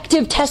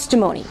effective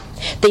testimony.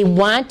 They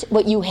want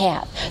what you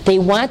have. They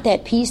want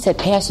that peace that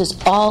passes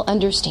all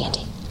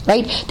understanding.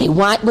 Right? They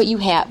want what you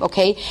have,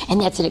 okay? And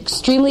that's an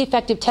extremely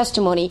effective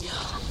testimony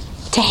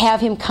to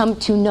have him come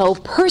to know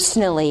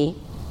personally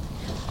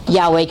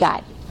Yahweh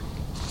God.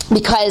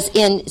 Because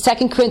in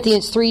 2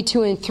 Corinthians 3,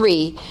 2 and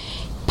 3,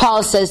 Paul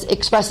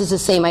expresses the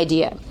same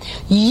idea.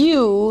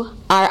 You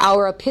are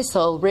our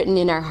epistle written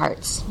in our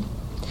hearts.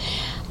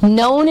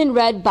 Known and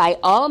read by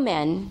all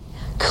men,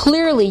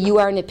 clearly you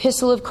are an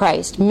epistle of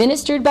Christ,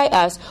 ministered by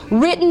us,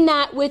 written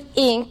not with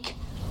ink,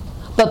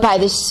 but by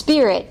the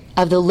Spirit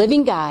of the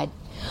living God,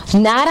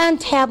 not on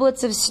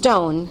tablets of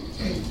stone,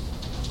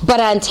 but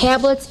on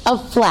tablets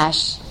of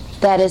flesh,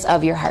 that is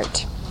of your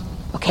heart.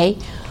 Okay?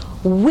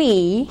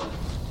 We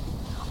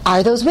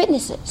are those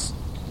witnesses.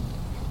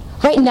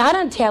 Right? Not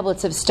on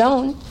tablets of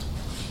stone.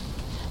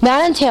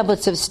 Not on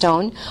tablets of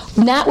stone.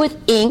 Not with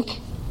ink,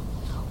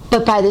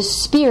 but by the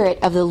Spirit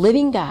of the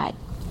living God,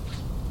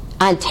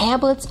 on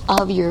tablets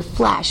of your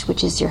flesh,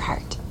 which is your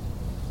heart.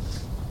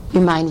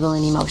 Your mind, will,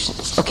 and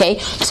emotions. Okay?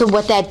 So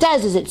what that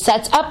does is it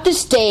sets up the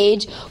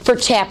stage for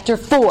chapter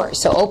 4.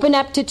 So open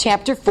up to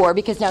chapter 4,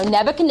 because now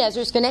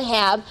Nebuchadnezzar is going to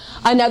have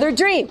another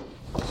dream.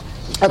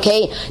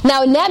 Okay?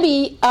 Now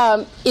Nebi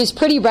is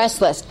pretty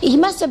restless. He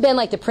must have been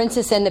like the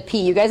Princess and the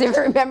Pea. You guys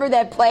ever remember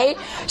that play?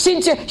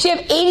 She have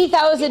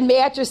 80,000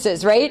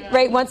 mattresses, right?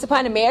 Right? Once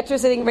Upon a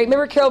Mattress, I think. Right?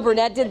 Remember Carol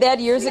Burnett did that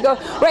years ago?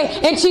 Right?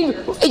 And she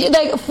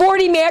like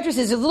 40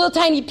 mattresses, a little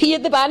tiny pea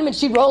at the bottom, and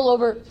she'd roll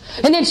over,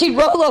 and then she'd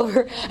roll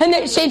over, and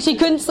then she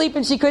couldn't sleep,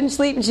 and she couldn't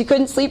sleep, and she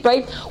couldn't sleep.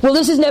 Right? Well,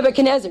 this is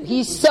Nebuchadnezzar.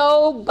 He's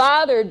so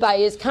bothered by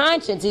his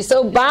conscience. He's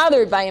so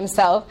bothered by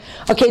himself.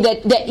 Okay,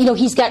 that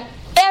he's got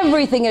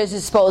everything at his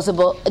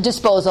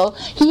disposal.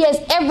 He has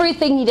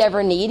everything he'd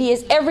ever need. He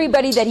has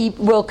everybody that he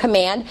will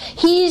command.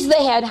 He's the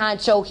head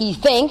honcho, he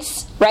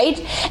thinks, right?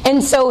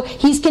 And so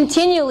he's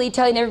continually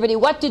telling everybody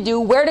what to do,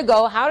 where to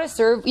go, how to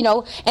serve,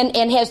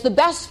 and has the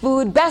best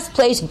food, best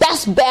place,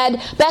 best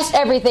bed, best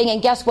everything,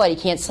 and guess what? He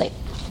can't sleep.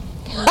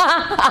 He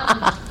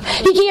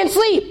can't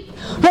sleep,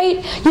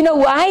 right? You know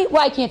why?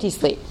 Why can't he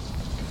sleep?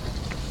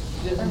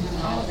 He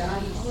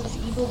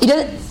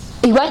doesn't.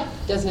 He what?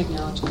 Doesn't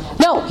acknowledge God.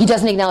 No, he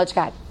doesn't acknowledge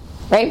God.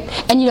 Right?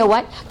 And you know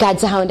what?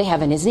 God's a hound to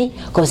heaven, isn't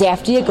he? Goes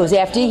after you, goes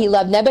after you. He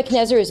loved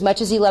Nebuchadnezzar as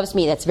much as he loves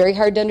me. That's very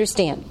hard to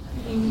understand.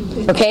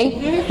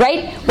 Okay?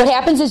 Right? What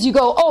happens is you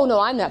go, oh no,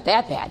 I'm not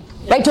that bad.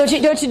 Right? Don't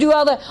you do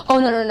all the, oh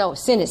no.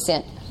 Sin is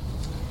sin.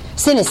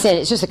 Sin is sin.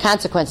 It's just the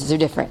consequences are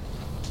different.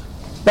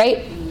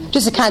 Right?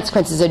 Just the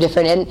consequences are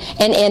different.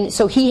 And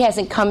so he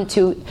hasn't come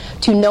to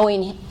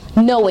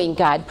knowing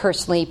God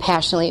personally,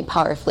 passionately, and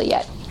powerfully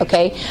yet.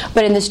 Okay?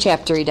 But in this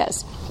chapter he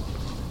does.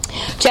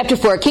 Chapter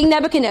 4, King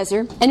Nebuchadnezzar.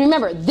 And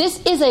remember, this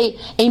is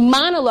a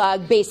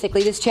monologue,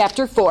 basically. This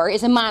chapter 4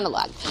 is a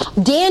monologue.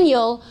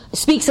 Daniel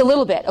speaks a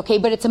little bit, okay?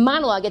 But it's a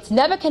monologue. It's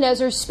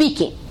Nebuchadnezzar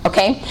speaking,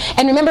 okay?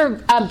 And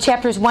remember,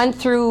 chapters 1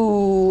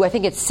 through, I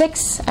think it's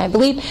 6, I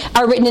believe,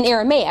 are written in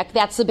Aramaic.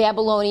 That's the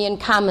Babylonian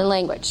common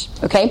language,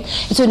 okay?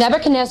 And so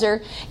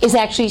Nebuchadnezzar is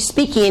actually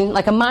speaking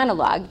like a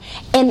monologue.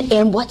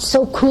 And what's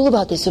so cool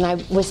about this, when I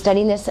was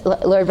studying this,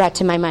 Lord brought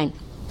to my mind,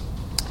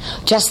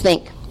 just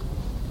think.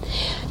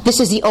 This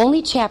is the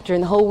only chapter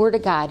in the whole Word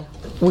of God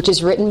which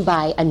is written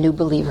by a new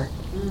believer.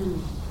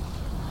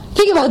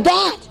 Think about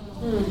that.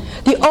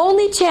 The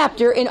only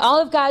chapter in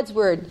all of God's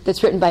Word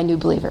that's written by a new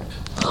believer.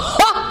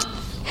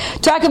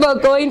 Talk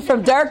about going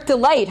from dark to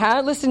light,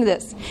 huh? Listen to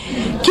this.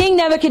 King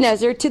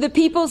Nebuchadnezzar, to the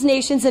peoples,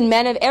 nations, and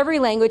men of every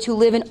language who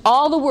live in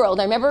all the world.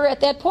 I remember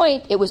at that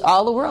point, it was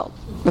all the world.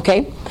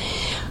 Okay?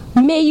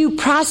 May you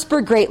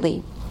prosper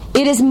greatly.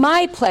 It is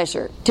my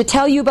pleasure to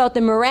tell you about the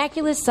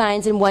miraculous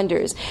signs and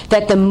wonders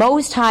that the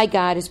Most High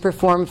God has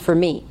performed for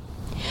me.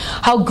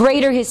 How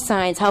great are his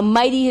signs, how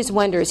mighty his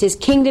wonders. His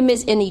kingdom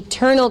is an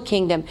eternal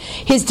kingdom.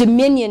 His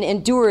dominion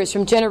endures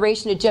from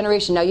generation to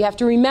generation. Now you have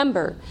to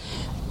remember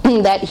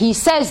that he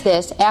says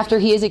this after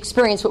he has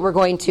experienced what we're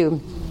going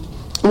to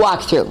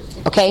walk through.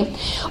 Okay?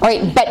 All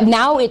right, but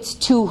now it's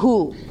to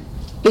who?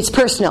 It's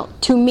personal.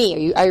 To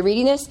me. Are you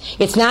reading this?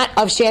 It's not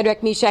of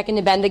Shadrach, Meshach, and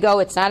Abednego.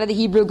 It's not of the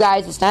Hebrew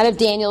guys. It's not of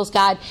Daniel's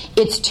God.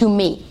 It's to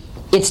me.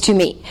 It's to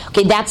me.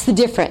 Okay, that's the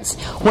difference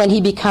when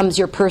he becomes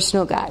your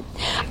personal God.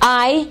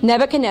 I,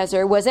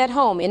 Nebuchadnezzar, was at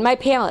home in my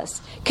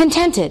palace,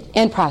 contented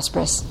and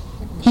prosperous.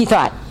 He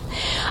thought.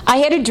 I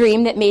had a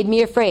dream that made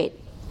me afraid.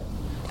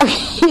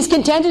 He's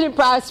contented and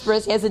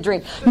prosperous as a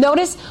dream.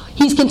 Notice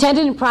he's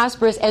contented and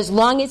prosperous as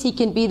long as he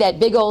can be that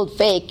big old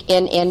fake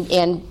and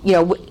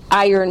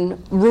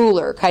iron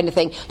ruler kind of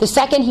thing. The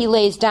second he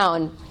lays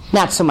down,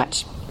 not so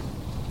much.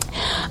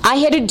 I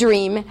had a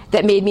dream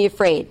that made me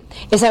afraid.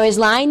 As I was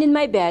lying in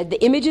my bed,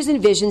 the images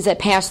and visions that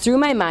passed through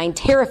my mind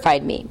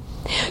terrified me.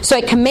 So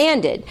I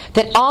commanded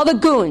that all the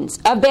goons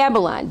of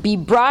Babylon be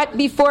brought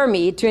before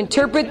me to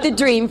interpret the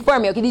dream for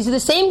me. Okay, these are the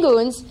same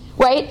goons,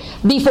 right?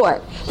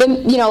 Before.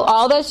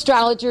 All the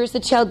astrologers, the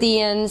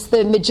Chaldeans,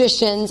 the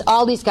magicians,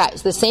 all these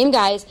guys. The same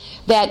guys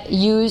that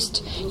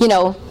used,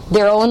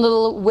 their own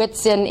little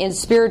wits and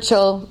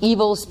spiritual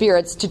evil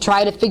spirits to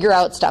try to figure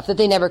out stuff that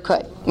they never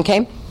could.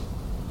 Okay?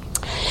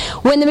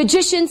 When the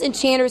magicians,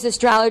 enchanters,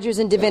 astrologers,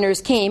 and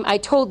diviners came, I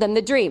told them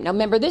the dream. Now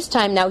remember, this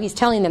time now he's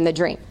telling them the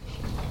dream.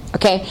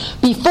 Okay?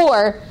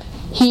 Before,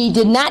 he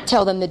did not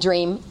tell them the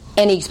dream,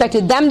 and he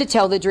expected them to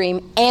tell the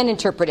dream and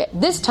interpret it.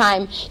 This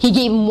time, he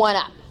gave them one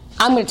up.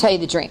 I'm going to tell you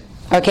the dream.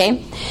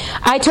 Okay?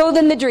 I told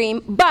them the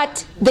dream,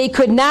 but they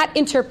could not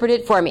interpret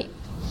it for me.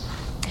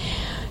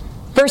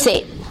 Verse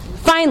 8.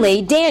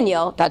 Finally,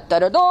 Daniel,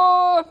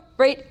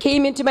 right,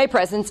 came into my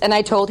presence, and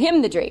I told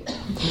him the dream.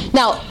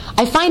 Now,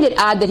 I find it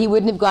odd that he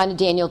wouldn't have gone to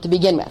Daniel to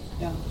begin with.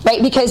 Yeah.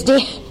 Right? Because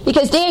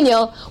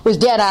Daniel was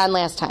dead on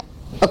last time.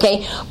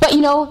 Okay? But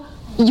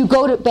you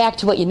go back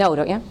to what you know,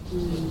 don't you?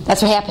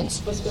 That's what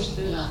happens.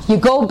 You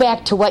go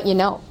back to what you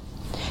know.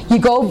 You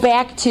go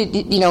back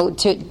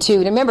to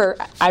remember,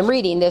 I'm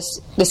reading this.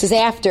 This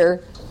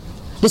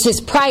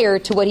is prior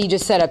to what he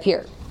just said up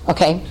here.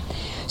 Okay?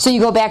 So you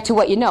go back to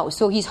what you know.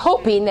 So he's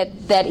hoping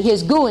that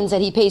his goons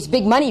that he pays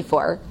big money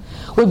for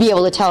would be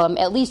able to tell him,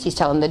 at least he's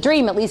telling the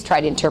dream, at least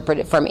try to interpret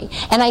it for me.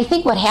 And I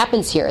think what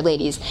happens here,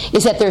 ladies,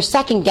 is that they're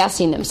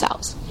second-guessing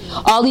themselves.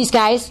 All these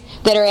guys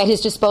that are at his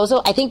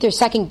disposal, I think they're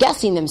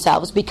second-guessing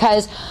themselves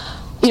because,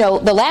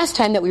 the last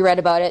time that we read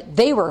about it,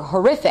 they were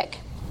horrific.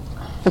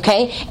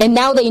 Okay? And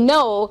now they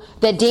know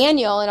that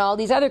Daniel and all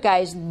these other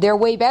guys, they're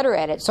way better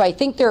at it. So I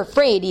think they're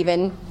afraid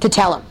even to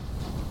tell him.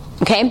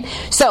 Okay?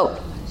 So,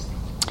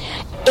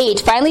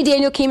 8. Finally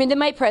Daniel came into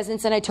my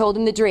presence, and I told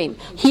him the dream.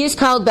 He is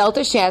called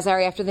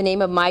Belteshazzar after the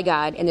name of my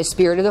God, and the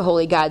spirit of the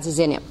holy gods is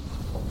in him.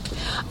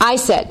 I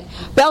said,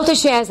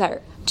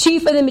 Belteshazzar,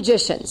 chief of the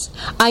magicians,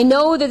 I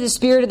know that the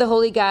spirit of the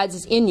holy gods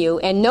is in you,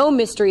 and no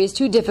mystery is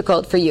too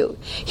difficult for you.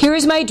 Here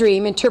is my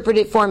dream, interpret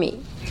it for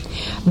me.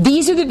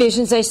 These are the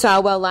visions I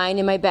saw while lying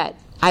in my bed.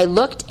 I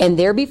looked, and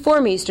there before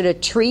me stood a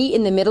tree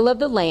in the middle of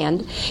the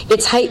land.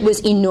 Its height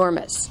was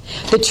enormous.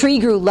 The tree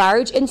grew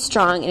large and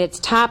strong, and its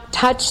top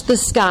touched the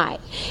sky.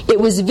 It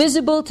was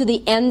visible to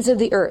the ends of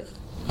the earth.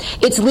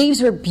 Its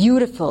leaves were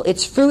beautiful,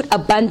 its fruit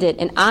abundant,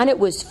 and on it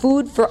was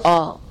food for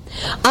all.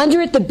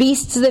 Under it the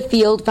beasts of the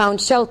field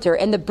found shelter,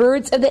 and the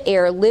birds of the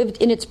air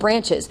lived in its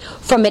branches.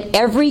 From it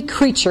every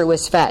creature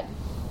was fed.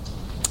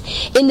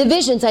 In the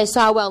visions I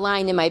saw while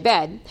lying in my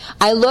bed,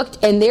 I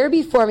looked, and there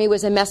before me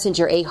was a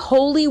messenger, a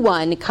holy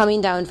one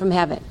coming down from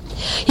heaven.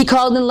 He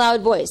called in a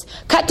loud voice,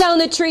 Cut down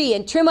the tree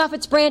and trim off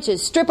its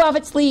branches, strip off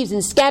its leaves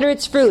and scatter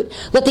its fruit.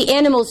 Let the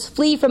animals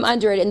flee from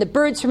under it and the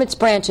birds from its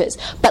branches.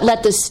 But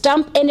let the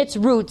stump and its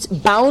roots,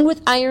 bound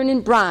with iron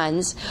and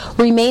bronze,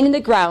 remain in the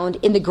ground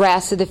in the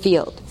grass of the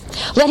field.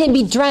 Let him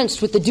be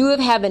drenched with the dew of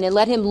heaven, and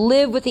let him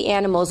live with the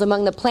animals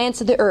among the plants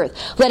of the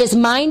earth. Let his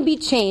mind be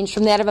changed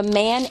from that of a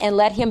man, and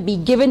let him be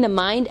given the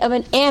mind of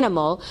an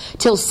animal,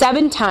 till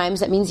 7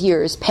 times, that means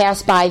years,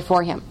 pass by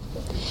for him.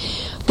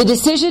 The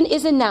decision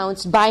is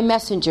announced by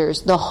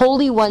messengers. The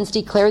holy ones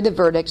declare the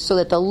verdict, so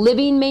that the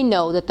living may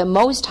know that the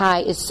Most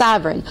High is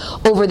sovereign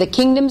over the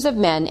kingdoms of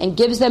men, and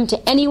gives them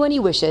to anyone he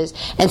wishes,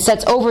 and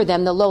sets over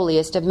them the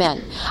lowliest of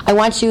men. I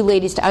want you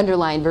ladies to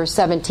underline verse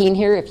 17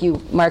 here, if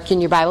you mark in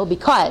your Bible,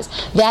 because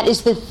that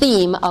is the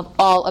theme of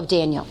all of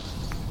Daniel.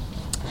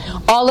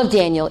 All of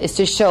Daniel is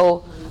to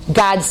show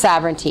God's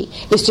sovereignty,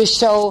 is to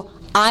show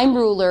I'm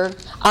ruler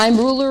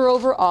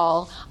over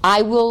all.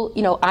 I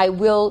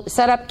will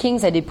set up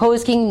kings. I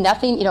depose kings.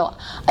 Nothing,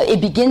 it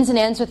begins and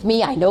ends with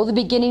me. I know the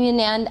beginning and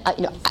end.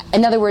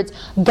 In other words,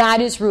 God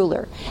is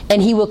ruler,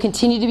 and he will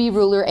continue to be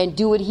ruler and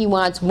do what he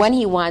wants, when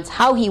he wants,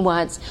 how he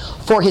wants,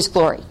 for his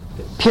glory.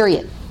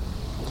 Period.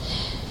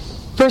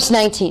 Verse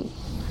 19.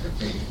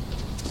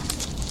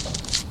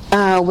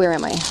 Where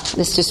am I?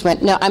 This just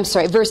went. No, I'm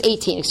sorry. Verse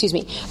 18, excuse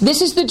me.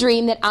 This is the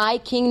dream that I,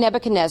 King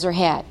Nebuchadnezzar,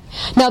 had.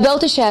 Now,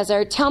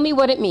 Belteshazzar, tell me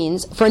what it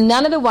means, for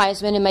none of the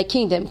wise men in my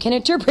kingdom can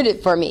interpret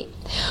it for me.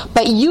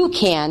 But you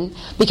can,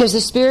 because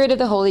the spirit of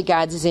the holy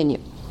gods is in you.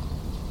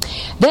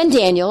 Then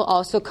Daniel,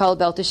 also called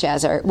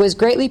Belteshazzar, was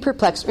greatly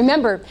perplexed.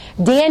 Remember,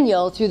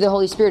 Daniel, through the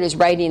Holy Spirit, is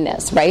writing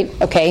this, right?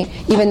 Okay?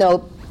 Even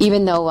though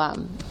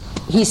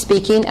he's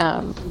speaking.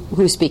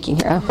 Who's speaking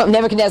here?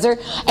 Nebuchadnezzar.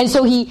 And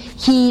so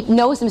he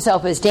knows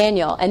himself as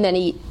Daniel, and then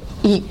he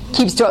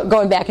keeps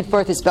going back and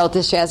forth as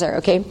Belteshazzar,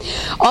 okay?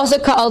 Also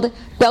called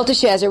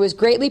Belteshazzar was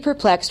greatly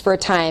perplexed for a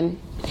time,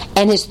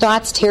 and his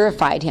thoughts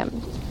terrified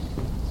him.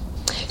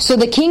 So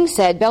the king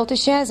said,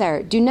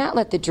 Belteshazzar, do not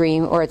let the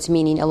dream or its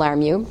meaning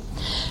alarm you.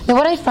 Now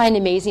what I find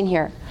amazing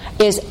here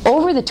is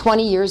over the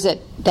 20 years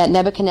that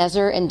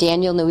Nebuchadnezzar and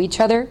Daniel knew each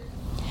other,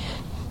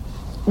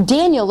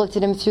 Daniel looked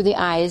at him through the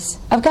eyes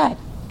of God,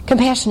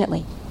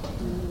 compassionately.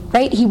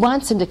 Right? He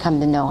wants him to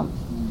come to know him.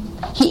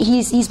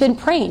 He's been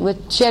praying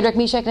with Shadrach,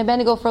 Meshach, and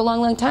Abednego for a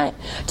long, long time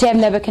to have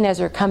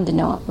Nebuchadnezzar come to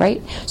know him,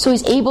 right? So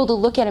he's able to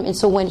look at him, and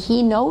so when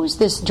he knows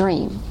this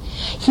dream,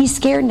 he's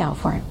scared now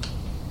for him.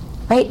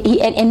 right?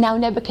 And now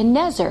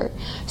Nebuchadnezzar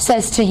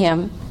says to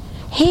him,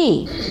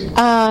 hey,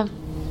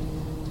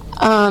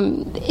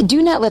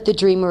 do not let the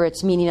dream or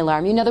its meaning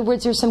alarm you. In other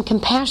words, there's some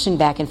compassion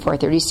back and forth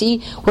there. Do you see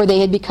where they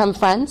had become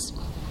friends?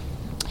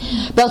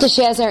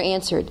 Belteshazzar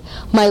answered,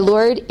 my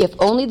lord, if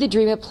only the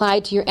dream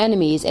applied to your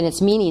enemies and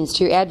its meanings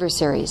to your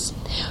adversaries.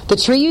 The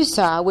tree you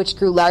saw, which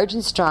grew large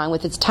and strong,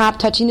 with its top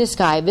touching the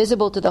sky,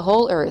 visible to the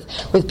whole earth,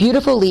 with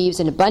beautiful leaves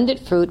and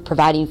abundant fruit,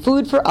 providing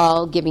food for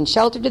all, giving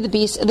shelter to the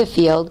beasts of the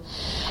field,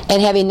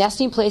 and having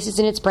nesting places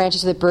in its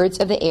branches for the birds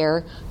of the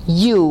air,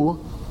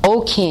 you,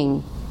 O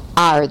king,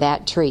 are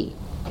that tree.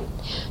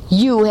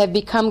 You have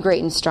become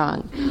great and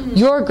strong.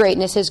 Your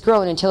greatness has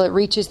grown until it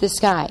reaches the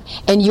sky,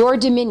 and your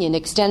dominion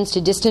extends to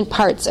distant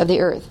parts of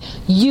the earth.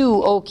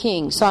 You, O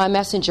king, saw a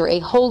messenger, a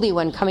holy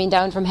one, coming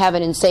down from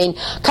heaven and saying,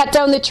 cut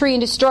down the tree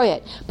and destroy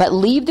it, but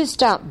leave the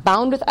stump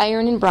bound with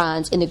iron and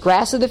bronze in the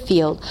grass of the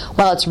field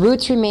while its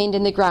roots remained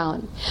in the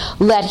ground.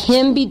 Let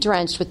him be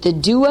drenched with the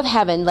dew of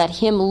heaven. Let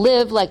him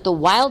live like the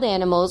wild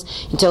animals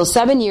until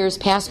 7 years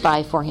pass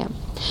by for him.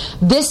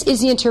 This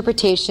is the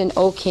interpretation,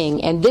 O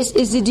king, and this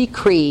is the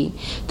decree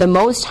the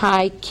Most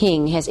High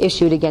King has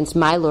issued against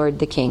my lord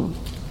the king.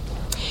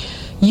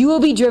 You will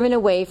be driven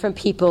away from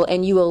people,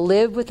 and you will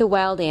live with the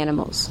wild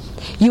animals.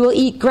 You will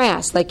eat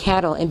grass like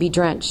cattle and be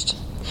drenched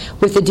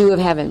with the dew of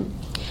heaven.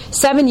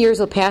 7 years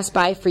will pass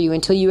by for you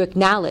until you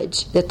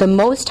acknowledge that the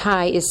Most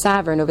High is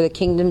sovereign over the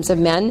kingdoms of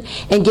men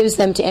and gives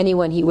them to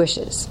anyone he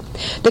wishes.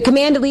 The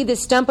command to leave the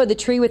stump of the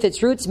tree with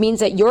its roots means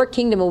that your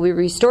kingdom will be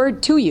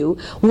restored to you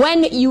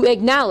when you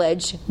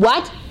acknowledge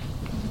what?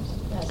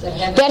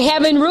 That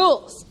heaven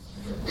rules.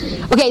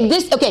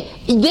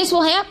 This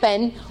will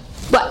happen,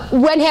 but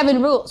when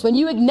heaven rules, when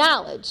you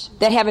acknowledge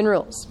that heaven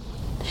rules.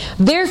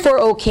 Therefore,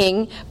 O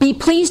king, be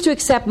pleased to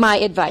accept my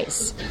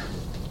advice.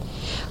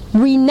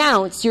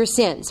 Renounce your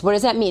sins. What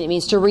does that mean? It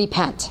means to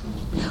repent.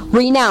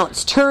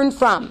 Renounce, turn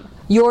from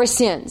your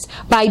sins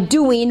by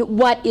doing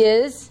what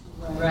is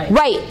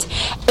right.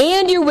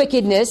 And your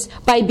wickedness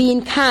by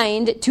being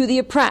kind to the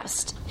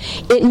oppressed.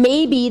 It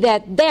may be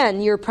that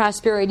then your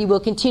prosperity will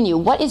continue.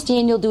 What is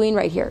Daniel doing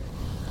right here?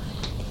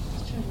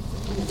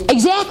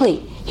 Exactly.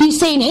 He's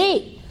saying,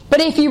 hey,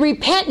 but if you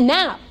repent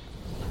now,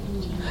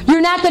 you're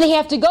not going to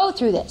have to go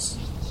through this.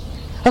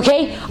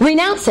 Okay?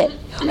 Renounce it.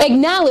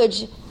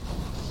 Acknowledge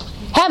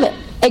heaven.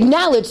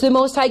 Acknowledge the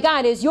Most High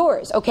God is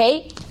yours,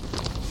 okay?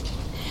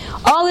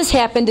 All this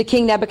happened to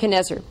King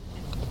Nebuchadnezzar.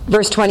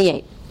 Verse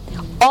 28.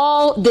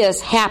 All this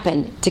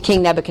happened to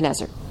King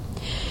Nebuchadnezzar.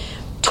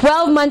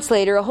 12 months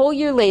later, a whole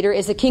year later,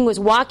 as the king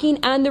was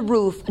walking on the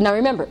roof. Now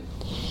remember,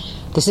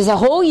 this is a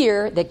whole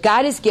year that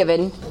God has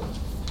given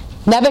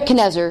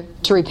Nebuchadnezzar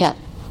to repent.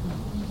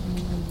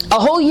 A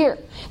whole year.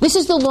 This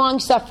is the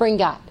long-suffering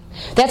God.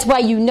 That's why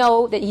you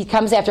know that he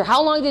comes after.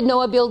 How long did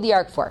Noah build the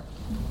ark for?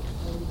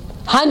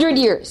 100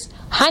 years.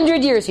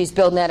 100 years he's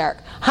building that ark.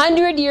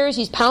 100 years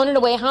he's pounding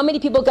away. How many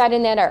people got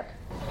in that ark?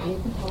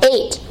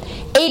 8.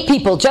 8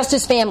 people, just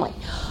his family.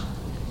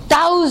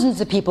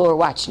 Thousands of people were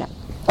watching him.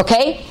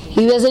 Okay?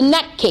 He was a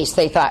nutcase,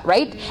 they thought,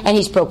 right? And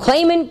he's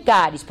proclaiming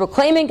God. He's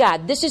proclaiming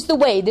God. This is the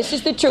way. This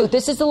is the truth.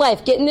 This is the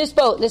life. Get in this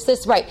boat. This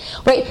is right.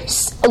 Right?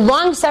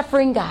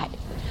 Long-suffering God.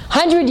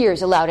 100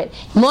 years allowed it.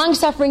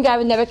 Long-suffering God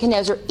with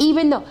Nebuchadnezzar,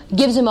 even though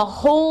gives him a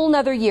whole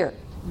nother year.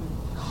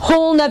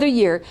 Whole nother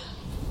year.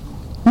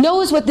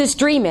 Knows what this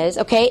dream is,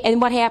 okay, and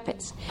what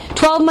happens.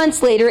 12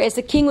 months later, as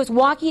the king was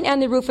walking on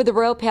the roof of the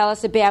royal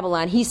palace of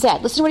Babylon, he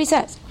said, listen to what he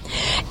says,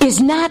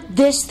 is not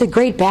this the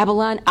great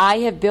Babylon I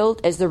have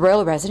built as the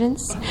royal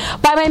residence?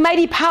 By my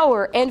mighty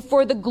power and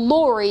for the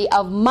glory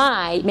of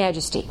my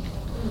majesty.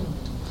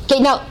 Okay,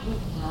 now,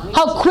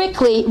 how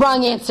quickly,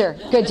 wrong answer,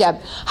 good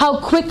job, how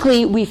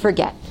quickly we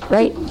forget,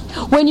 right?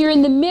 When you're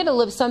in the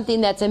middle of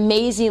something that's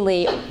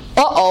amazingly,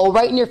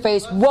 right in your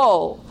face,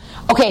 whoa.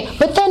 Okay,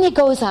 but then it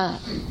goes on.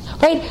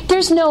 Right?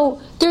 There's no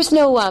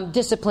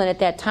discipline at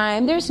that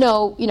time. There's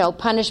no,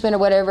 punishment or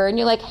whatever. And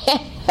you're like,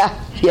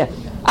 yeah,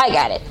 I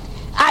got it.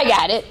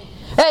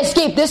 I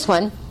escaped this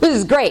one. This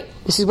is great.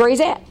 This is where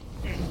he's at.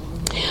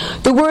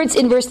 The words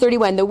in verse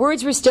 31, the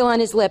words were still on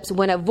his lips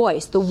when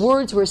the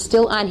words were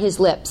still on his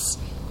lips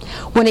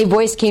when a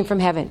voice came from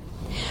heaven.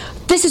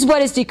 This is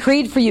what is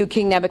decreed for you,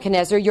 King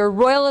Nebuchadnezzar. Your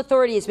royal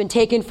authority has been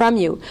taken from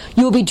you.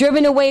 You will be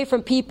driven away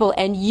from people,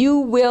 and you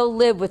will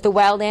live with the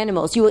wild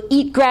animals. You will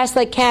eat grass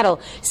like cattle.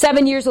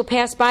 7 years will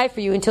pass by for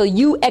you until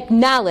you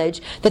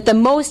acknowledge that the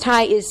Most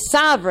High is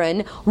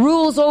sovereign,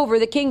 rules over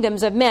the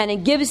kingdoms of men,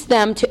 and gives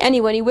them to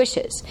anyone he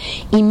wishes.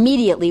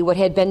 Immediately what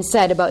had been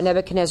said about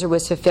Nebuchadnezzar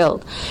was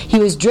fulfilled. He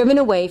was driven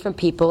away from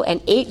people and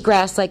ate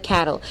grass like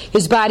cattle.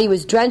 His body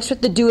was drenched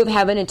with the dew of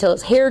heaven until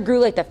his hair grew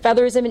like the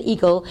feathers of an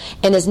eagle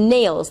and his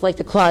nails like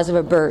the claws of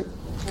a bird.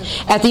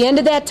 At the end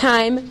of that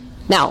time,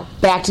 now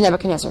back to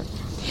Nebuchadnezzar.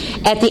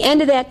 At the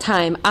end of that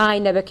time, I,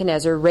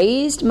 Nebuchadnezzar,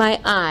 raised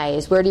my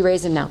eyes. Where did he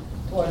raise them now?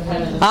 Toward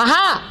heaven.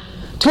 Aha!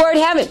 Toward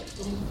heaven.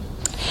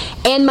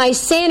 And my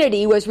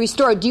sanity was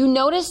restored. Do you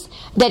notice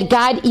that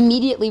God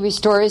immediately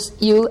restores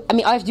you? All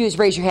you have to do is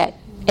raise your head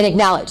and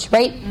acknowledge,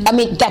 right?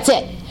 That's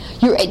it.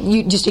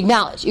 You just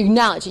acknowledge. You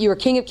acknowledge that you are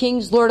King of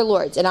Kings, Lord of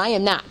Lords, and I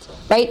am not.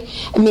 Right?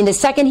 I mean, the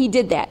second he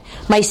did that,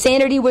 my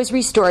sanity was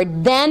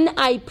restored. Then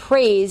I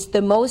praised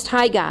the Most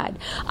High God.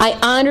 I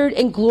honored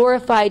and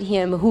glorified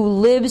him who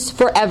lives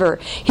forever.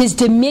 His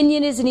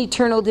dominion is an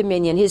eternal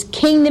dominion. His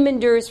kingdom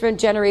endures from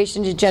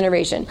generation to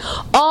generation.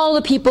 All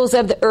the peoples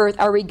of the earth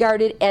are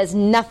regarded as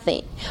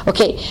nothing.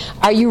 Okay,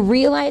 are you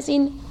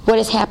realizing what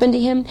has happened to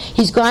him?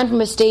 He's gone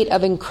from a state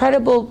of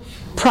incredible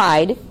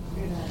pride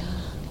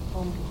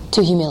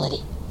to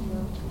humility.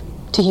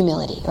 To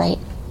humility, right?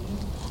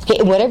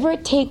 Okay, whatever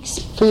it takes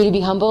for you to be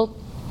humbled,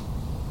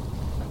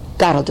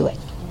 God will do it.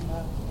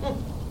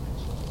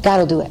 God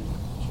will do it.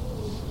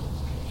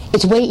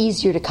 It's way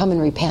easier to come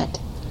and repent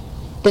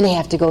than to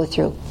have to go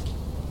through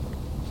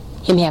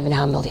him having to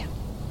humble you.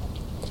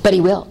 But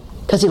he will,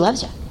 because he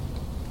loves you.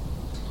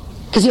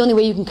 Because the only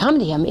way you can come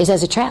to him is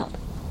as a child.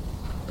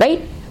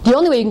 Right? The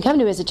only way you can come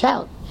to him as a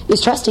child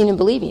is trusting and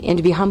believing and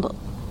to be humble.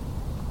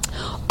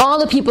 All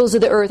the peoples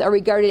of the earth are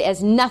regarded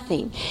as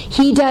nothing.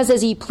 He does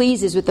as he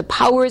pleases with the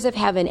powers of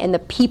heaven and the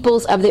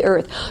peoples of the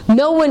earth.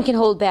 No one can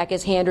hold back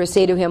his hand or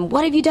say to him,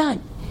 "What have you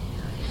done?"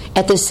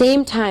 At the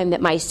same time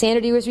that my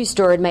sanity was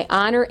restored, my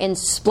honor and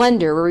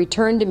splendor were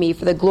returned to me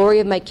for the glory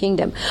of my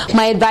kingdom.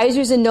 My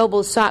advisors and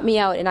nobles sought me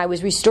out, and I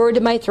was restored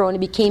to my throne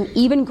and became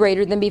even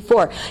greater than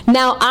before.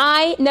 Now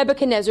I,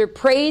 Nebuchadnezzar,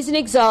 praise and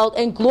exalt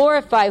and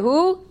glorify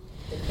who?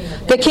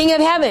 The King of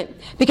heaven,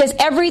 because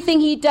everything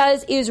he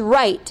does is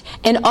right,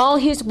 and all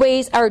his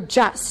ways are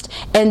just.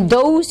 And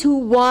those who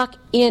walk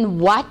in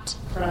what?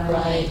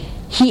 Pride.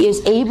 He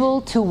is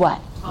able to what?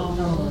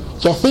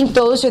 You think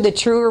those are the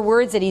truer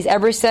words that he's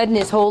ever said in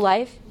his whole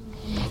life?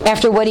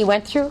 After what he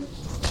went through?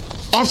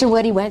 After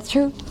what he went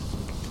through?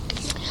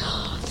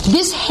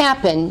 This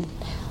happened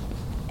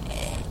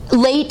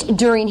late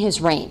during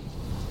his reign.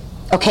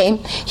 Okay?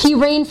 He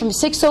reigned from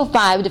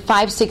 605 to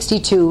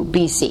 562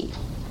 BC.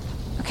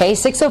 Okay,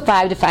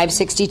 605 to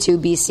 562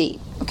 BC.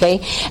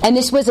 Okay, and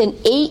this was an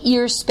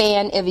 8-year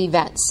span of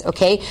events.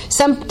 Okay,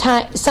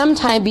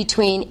 sometime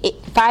between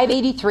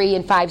 583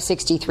 and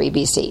 563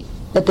 BC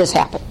that this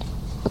happened.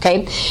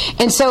 Okay,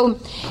 and so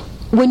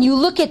when you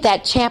look at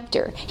that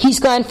chapter, he's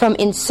gone from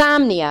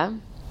insomnia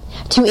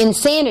to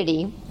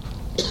insanity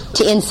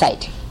to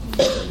insight.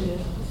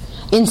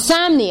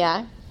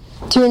 Insomnia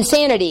to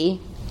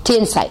insanity to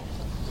insight.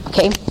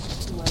 Okay.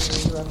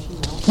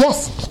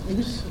 Yes.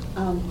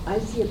 I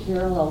see a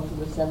parallel to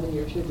the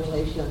 7-year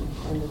tribulation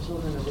and the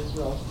children of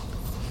Israel,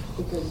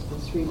 because the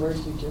 3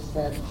 words you just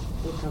said,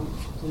 they come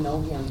to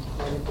know him,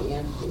 and at the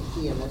end they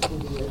see him as who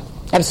he is.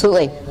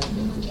 Absolutely.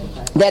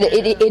 That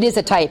it is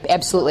a type,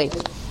 absolutely.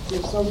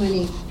 There's so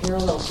many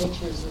parallel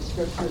pictures in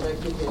Scripture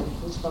that give you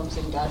goosebumps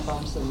and God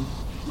bumps and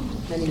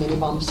many, many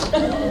bumps.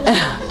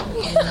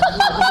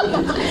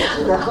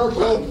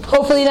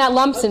 Hopefully not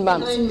lumps and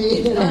bumps.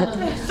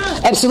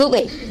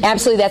 Absolutely.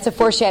 Absolutely. That's a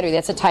foreshadowing.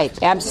 That's a type.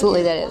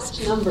 Absolutely that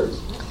is. Numbers.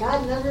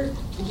 God never,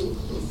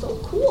 he's so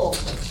cool.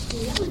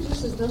 He never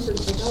uses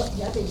numbers without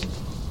having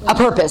a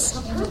purpose.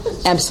 A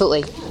purpose.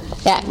 Absolutely.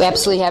 Yeah,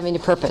 absolutely having a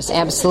purpose.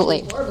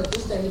 Absolutely. But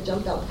this time it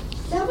jumped out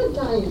 7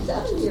 times,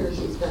 7 years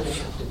he's going to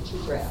have to chew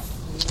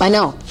grass. I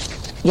know.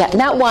 Yeah,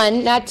 not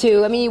 1, not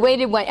 2. I mean, he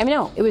waited 1. I mean,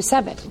 no, it was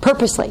 7,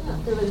 purposely.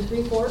 There was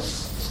 3, 4,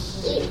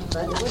 8,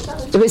 but it was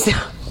 7. It was,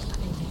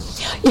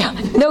 yeah,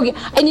 no,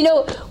 and you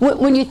know,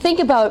 when you think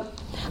about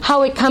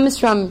how it comes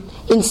from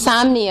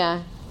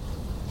insomnia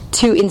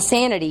to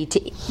insanity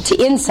to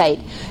insight,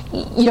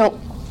 you know,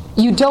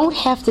 you don't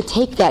have to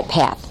take that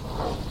path.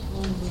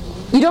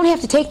 You don't have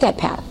to take that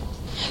path.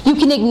 You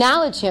can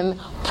acknowledge him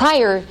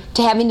prior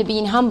to having to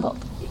being humbled,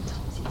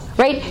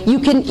 right? You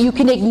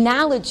can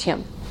acknowledge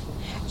him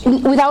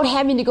without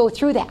having to go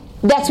through that.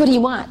 That's what he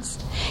wants.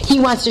 He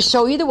wants to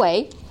show you the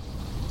way,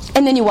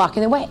 and then you walk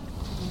in the way.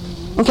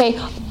 Okay?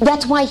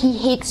 That's why he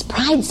hates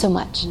pride so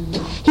much.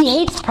 He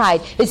hates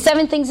pride. There's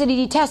 7 things that he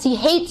detests. He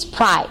hates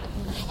pride.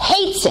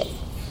 Hates it.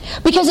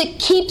 Because it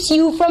keeps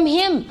you from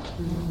him.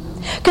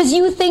 Because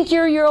you think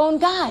you're your own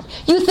God.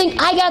 You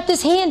think, I got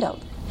this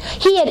handled.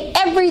 He had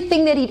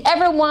everything that he'd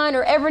ever want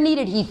or ever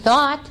needed, he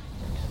thought.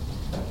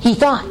 He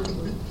thought.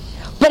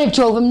 But it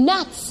drove him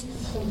nuts.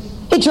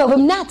 It drove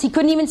him nuts. He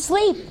couldn't even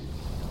sleep.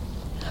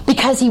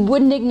 Because he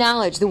wouldn't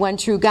acknowledge the one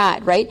true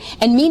God, right?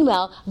 And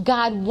meanwhile,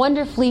 God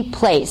wonderfully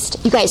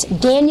placed. You guys,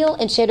 Daniel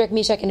and Shadrach,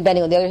 Meshach, and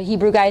Abednego, the other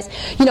Hebrew guys,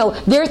 you know,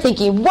 they're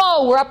thinking,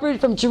 whoa, we're uprooted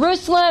from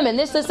Jerusalem and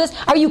this.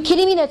 Are you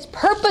kidding me? That's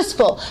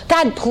purposeful.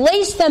 God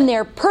placed them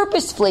there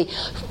purposefully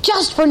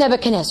just for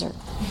Nebuchadnezzar.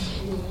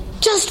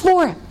 Just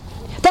for him.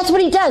 That's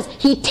what he does.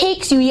 He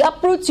takes you, he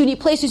uproots you, and he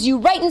places you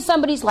right in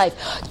somebody's life.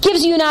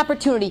 Gives you an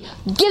opportunity.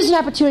 Gives you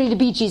an opportunity to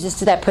be Jesus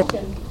to that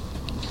person.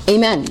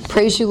 Amen.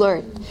 Praise you,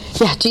 Lord.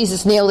 Yeah,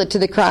 Jesus nailed it to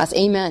the cross.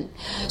 Amen.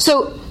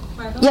 So,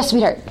 yes,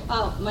 sweetheart.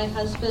 My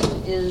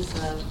husband is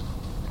a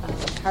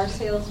car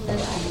salesman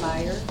and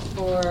buyer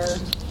for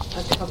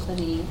a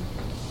company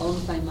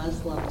owned by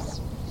Muslims.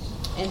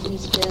 And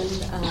he's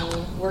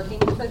been working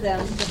for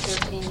them for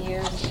 13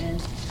 years, and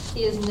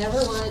he has never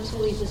wanted to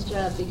leave his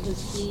job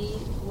because he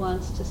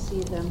wants to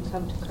see them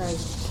come to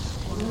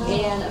Christ.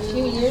 And a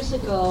few years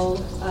ago,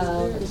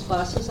 his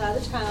boss was out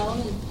of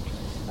town,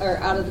 or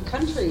out of the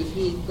country.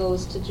 He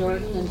goes to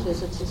Jordan and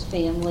visits his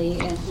family,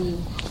 and he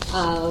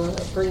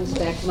brings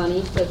back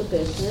money for the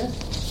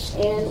business.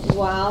 And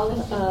while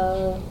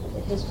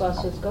his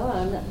boss was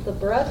gone, the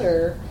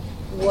brother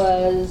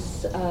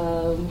was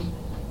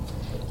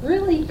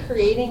really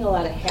creating a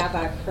lot of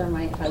havoc for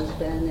my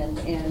husband,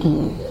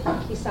 and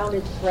he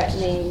sounded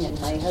threatening, and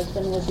my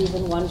husband was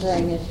even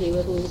wondering if he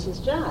would lose his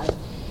job.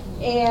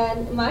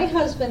 And my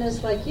husband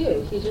is like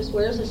you. He just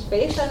wears his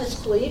face on his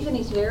sleeve, and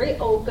he's very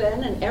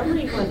open, and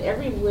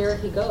everywhere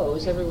he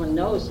goes, everyone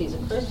knows he's a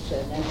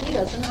Christian, and he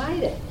doesn't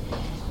hide it.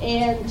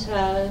 And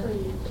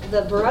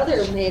the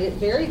brother made it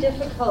very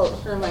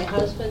difficult for my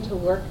husband to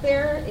work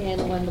there,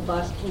 and when the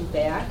boss came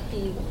back,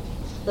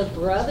 the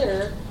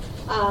brother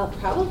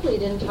probably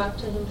didn't talk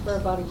to him for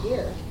about a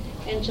year.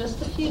 And just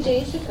a few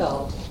days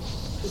ago,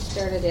 he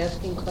started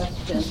asking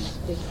questions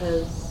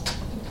because,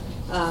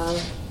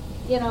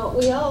 we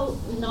all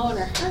know in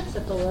our hearts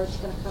that the Lord's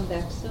going to come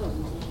back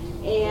soon.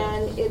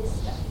 And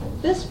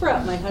this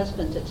brought my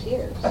husband to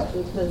tears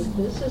because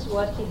this is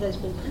what he has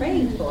been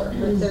praying for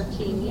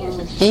 13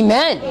 years.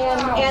 Amen.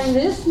 And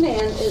this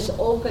man is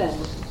open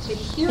to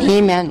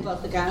hearing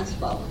about the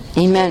gospel.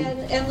 Amen.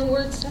 And the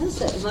word says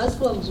that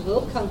Muslims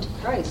will come to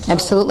Christ. So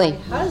absolutely.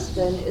 my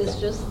husband is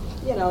just,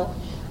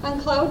 on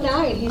cloud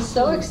nine. He's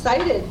so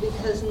excited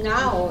because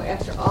now,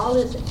 after all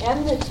this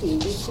enmity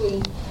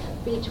between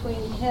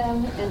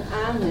him and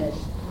Ahmed,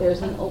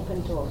 there's an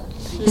open door.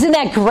 Isn't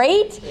that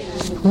great?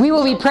 We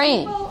will be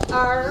praying. People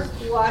are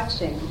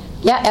watching.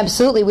 Yeah,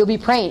 absolutely. We'll be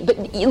praying.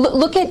 But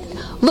look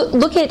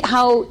at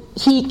how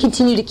he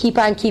continued to keep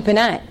on keeping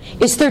on.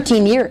 It's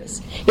 13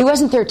 years. It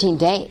wasn't 13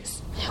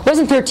 days. It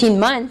wasn't 13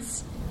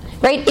 months.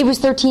 Right? It was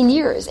 13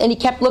 years. And he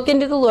kept looking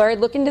to the Lord,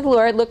 looking to the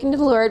Lord, looking to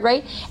the Lord,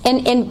 right?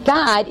 And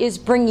God is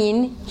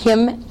bringing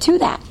him to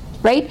that.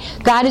 Right?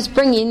 God is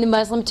bringing the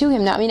Muslim to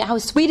him now. I mean, how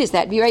sweet is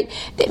that? Right?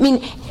 I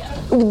mean,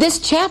 this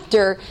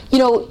chapter,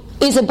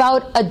 is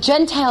about a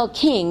Gentile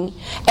king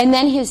and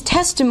then his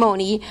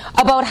testimony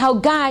about how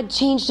God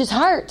changed his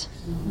heart.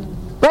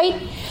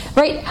 Right?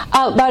 Right?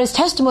 About his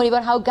testimony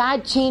about how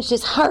God changed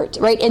his heart.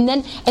 Right? And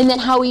then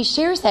how he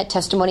shares that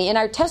testimony. And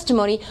our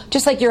testimony,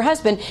 just like your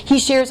husband, he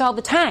shares all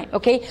the time.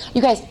 Okay?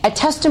 You guys, a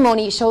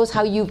testimony shows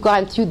how you've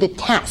gone through the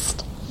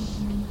test.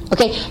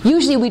 Okay,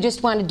 usually we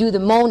just want to do the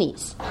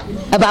monies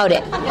about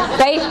it,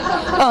 right?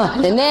 Oh,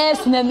 and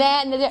this, and then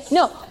that, and then that.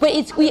 No, but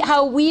it's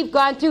how we've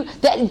gone through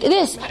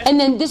this, and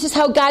then this is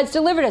how God's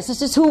delivered us.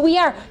 This is who we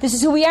are. This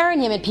is who we are in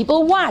Him, and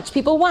people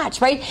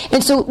watch, right?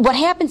 And so what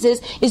happens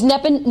is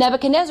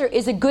Nebuchadnezzar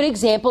is a good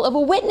example of a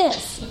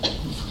witness.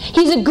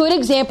 He's a good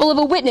example of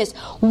a witness.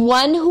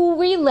 One who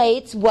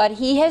relates what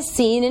he has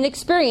seen and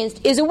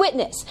experienced is a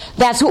witness.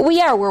 That's what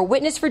we are. We're a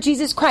witness for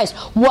Jesus Christ.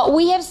 What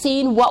we have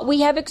seen, what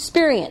we have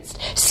experienced.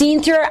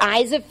 Seen through our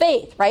eyes of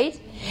faith, right?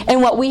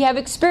 And what we have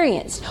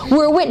experienced.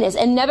 We're a witness.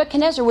 And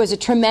Nebuchadnezzar was a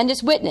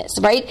tremendous witness,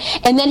 right?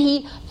 And then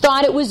he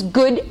thought it was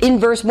good in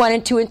verse 1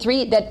 and 2 and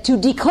 3 that to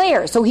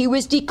declare. So he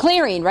was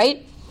declaring,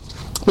 right?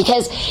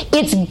 Because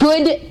it's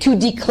good to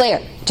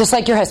declare, just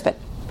like your husband.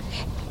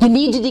 You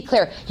need to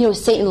declare.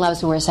 Satan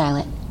loves when we're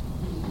silent.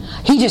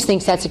 He just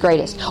thinks that's the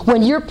greatest.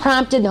 When you're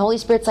prompted, the Holy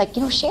Spirit's like,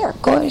 share.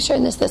 Go ahead and share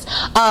this.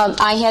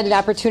 I had an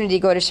opportunity to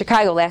go to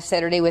Chicago last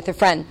Saturday with a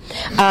friend.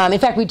 In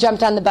fact, we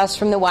jumped on the bus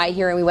from the Y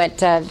here and we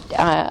went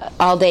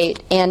all day.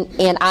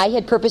 And I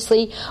had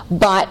purposely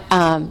bought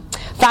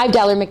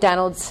 $5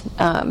 McDonald's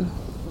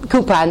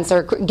coupons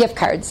or gift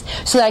cards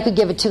so that I could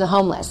give it to the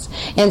homeless.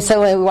 And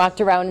so we walked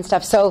around and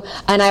stuff.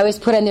 And I always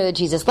put on there that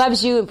Jesus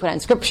loves you and put on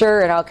scripture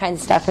and all kinds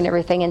of stuff and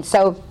everything. And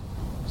so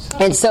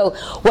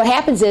what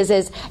happens is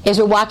as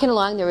we're walking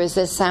along, there was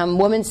this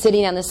woman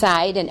sitting on the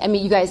side, and I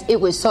mean, you guys, it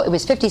was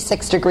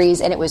 56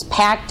 degrees and it was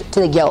packed to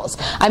the gills.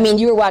 I mean,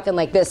 you were walking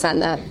like this on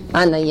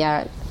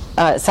the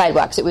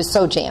sidewalks. It was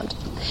so jammed.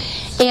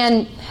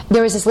 And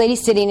there was this lady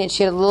sitting, and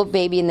she had a little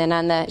baby, and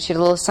then she had a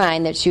little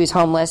sign that she was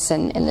homeless,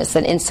 and this,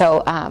 and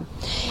so I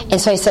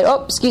said,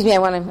 "Oh, excuse me, I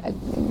want to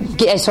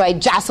get." So I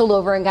jostled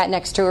over and got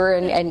next to her,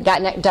 and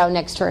got down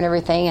next to her, and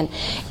everything,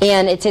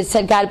 and it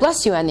said, "God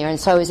bless you" on there, and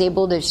so I was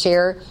able to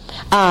share.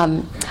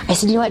 I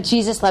said, "You know what?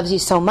 Jesus loves you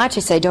so much." I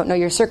said, "I don't know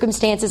your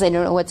circumstances, I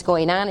don't know what's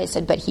going on." I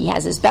said, "But He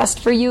has His best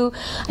for you."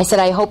 I said,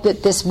 "I hope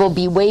that this will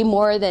be way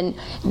more than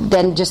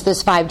just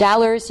this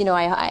 $5."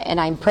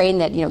 And I'm praying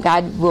that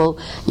God will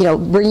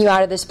bring you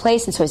out of this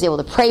place. And so I was able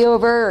to pray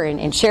over her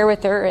and share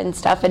with her and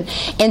stuff.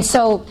 And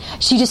so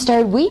she just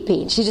started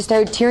weeping. She just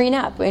started tearing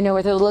up, with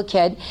her little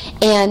kid.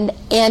 And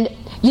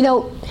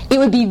it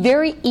would be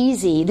very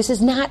easy. This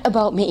is not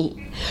about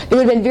me. It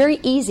would have been very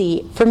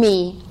easy for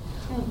me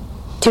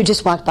to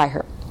just walk by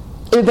her.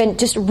 It would have been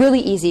just really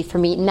easy for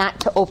me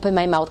not to open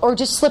my mouth or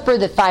just slip her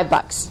the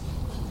 $5.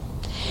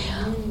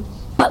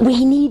 But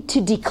we need to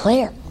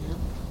declare.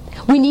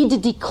 We need to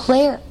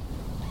declare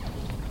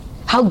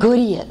how good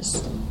He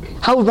is,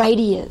 how right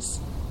He is.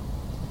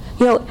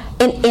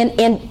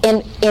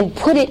 And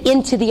put it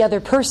into the other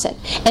person.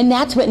 And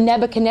that's what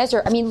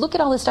Nebuchadnezzar, look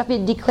at all the stuff he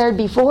had declared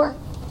before.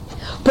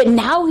 But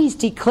now he's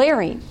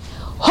declaring,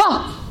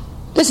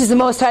 this is the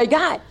Most High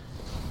God.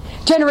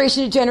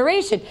 Generation to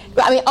generation.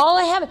 I mean, all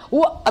I have,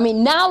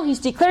 now he's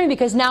declaring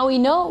because now he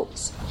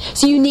knows.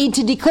 So you need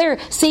to declare.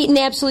 Satan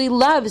absolutely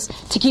loves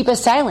to keep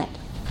us silent.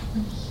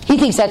 He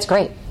thinks that's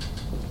great.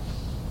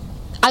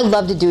 I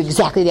love to do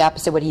exactly the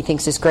opposite of what he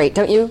thinks is great,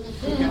 don't you?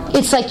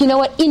 It's like, you know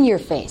what? In your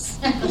face.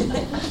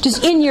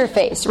 Just in your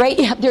face, right?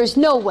 There's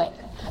no way.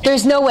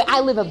 There's no way.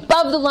 I live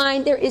above the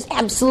line. There is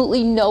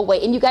absolutely no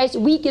way. And you guys,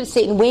 we give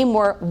Satan way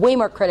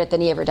more credit than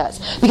he ever does.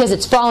 Because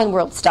it's fallen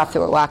world stuff that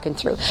we're walking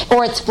through.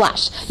 Or it's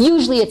flesh.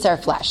 Usually it's our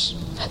flesh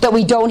that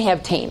we don't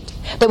have tamed.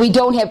 That we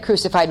don't have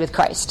crucified with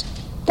Christ.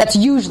 That's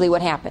usually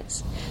what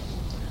happens.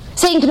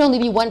 Satan can only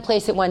be one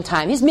place at one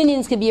time. His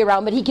minions can be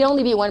around, but he can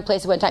only be one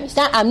place at one time. He's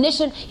not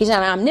omniscient. He's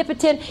not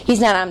omnipotent.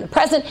 He's not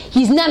omnipresent.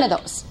 He's none of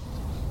those.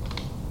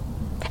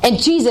 And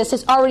Jesus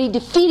has already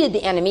defeated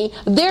the enemy.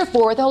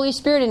 Therefore, the Holy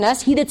Spirit in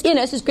us, he that's in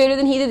us, is greater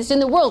than he that's in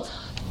the world.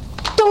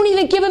 Don't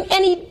even give him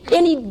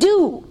any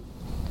due.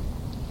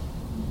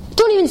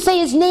 Don't even say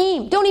his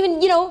name. Don't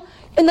even,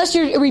 unless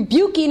you're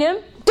rebuking him,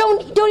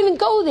 don't even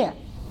go there.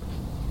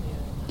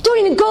 Don't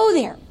even go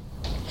there.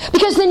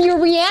 Because then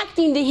you're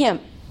reacting to him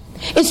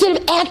instead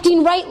of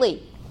acting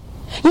rightly.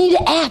 You need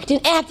to act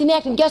and act and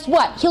act, and guess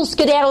what? He'll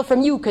skedaddle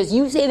from you because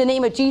you say the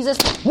name of Jesus,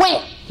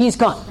 wham, he's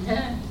gone.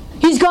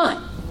 He's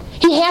gone.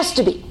 He has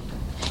to be.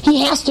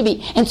 He has to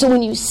be. And so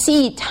when you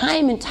see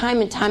time and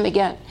time and time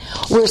again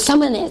where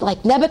someone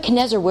like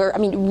Nebuchadnezzar,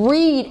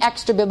 read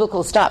extra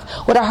biblical stuff,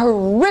 what a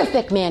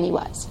horrific man he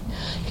was.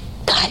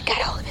 God got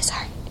hold of his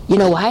heart. You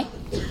know why?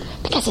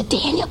 Because of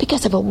Daniel,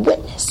 because of a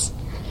witness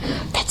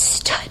that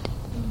stood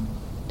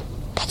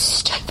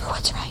for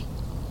what's right,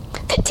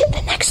 that did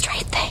the next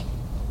right thing,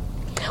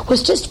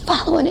 was just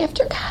following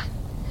after God.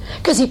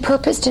 Because he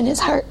purposed in his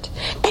heart.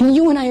 And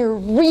you and I are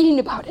reading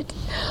about it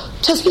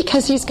just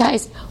because these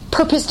guys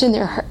purposed in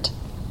their heart.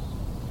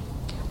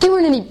 They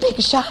weren't any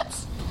big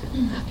shots.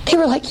 They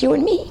were like you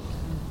and me.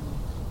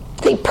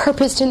 They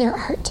purposed in their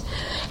heart.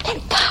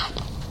 And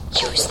God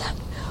used them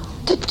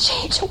to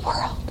change a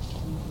world.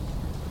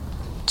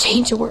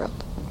 Change a world.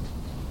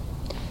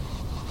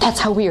 That's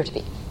how we are to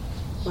be.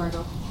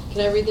 Margot,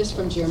 can I read this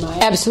from Jeremiah?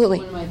 Absolutely.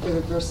 One of my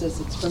favorite verses.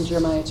 It's from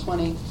Jeremiah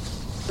 20.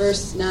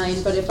 Verse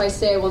 9, but if I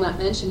say I will not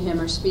mention him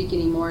or speak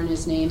any more in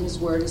his name, his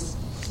word is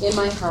in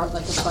my heart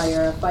like a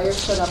fire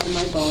shut up in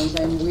my bones.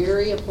 I am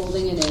weary of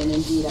holding it in,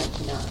 indeed I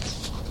cannot.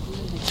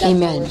 That's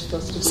Amen.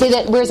 Say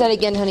that, where's that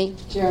again, honey?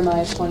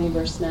 Jeremiah 20,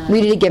 verse 9.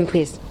 Read it again,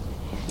 please.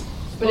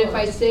 But if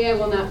I say I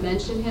will not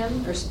mention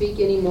him or speak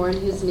any more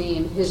in his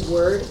name, his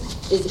word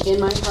is in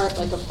my heart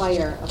like a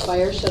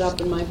fire shut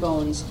up in my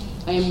bones.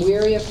 I am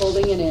weary of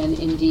holding it in,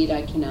 indeed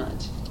I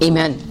cannot.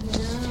 Amen.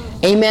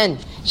 Amen.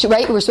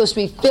 Right? We're supposed to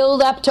be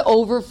filled up to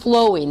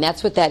overflowing.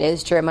 That's what that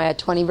is, Jeremiah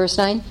 20, verse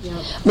 9.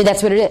 Yeah.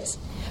 That's what it is.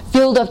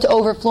 Filled up to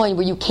overflowing,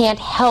 where you can't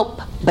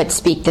help but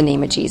speak the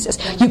name of Jesus.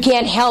 You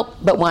can't help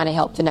but want to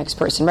help the next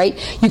person, right?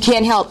 You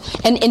can't help.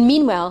 And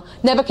meanwhile,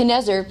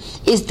 Nebuchadnezzar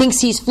thinks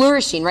he's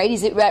flourishing, right?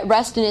 He's at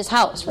rest in his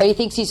house, right? He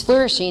thinks he's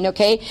flourishing,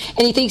 okay?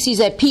 And he thinks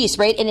he's at peace,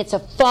 right? And it's a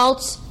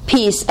false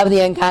peace of the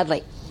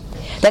ungodly.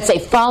 That's a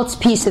false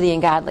peace of the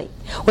ungodly.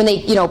 When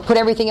they, put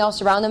everything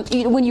else around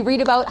them. When you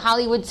read about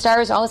Hollywood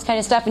stars, all this kind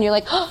of stuff, and you're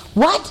like, oh,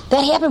 what?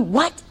 That happened?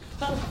 What?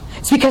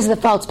 It's because of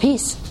the false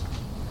peace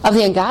of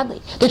the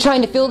ungodly. They're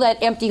trying to fill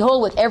that empty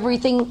hole with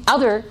everything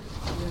other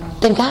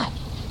than God.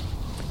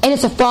 And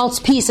it's a false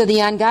peace of the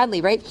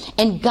ungodly, right?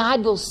 And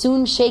God will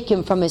soon shake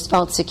him from his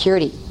false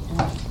security.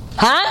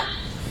 Huh?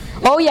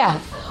 Oh, yeah.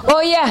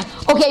 Oh, yeah.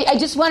 Okay,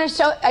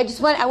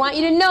 I want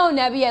you to know,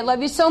 Nebby, I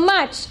love you so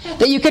much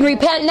that you can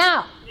repent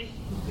now.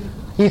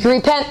 You can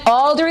repent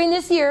all during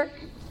this year.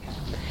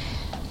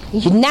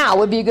 Now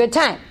would be a good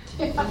time.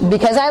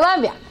 Because I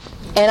love you.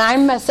 And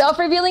I'm a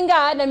self-revealing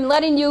God. I'm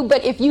letting you,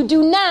 but if you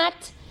do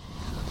not,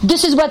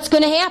 this is what's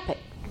going to happen.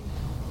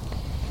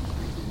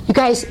 You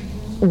guys,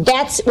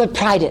 that's what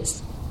pride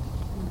is.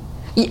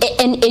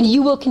 And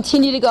you will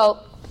continue to go,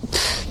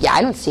 yeah,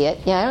 I don't see it.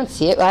 Yeah, I don't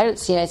see it. I don't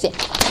see it. I see it.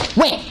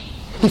 Wham!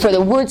 Before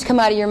the words come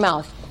out of your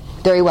mouth,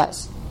 there he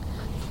was.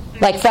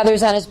 Like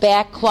feathers on his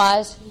back,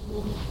 claws,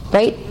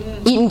 right?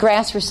 Eating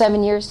grass for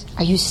 7 years.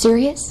 Are you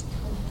serious?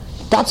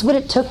 That's what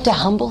it took to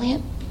humble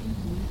him?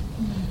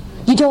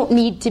 You don't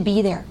need to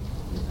be there.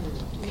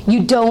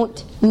 You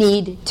don't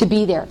need to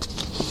be there.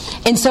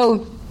 And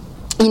so,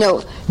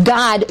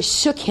 God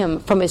shook him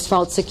from his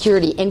false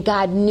security, and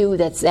God knew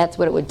that's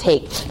what it would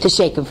take to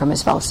shake him from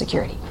his false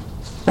security.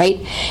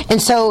 Right?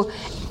 And so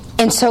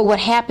what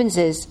happens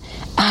is,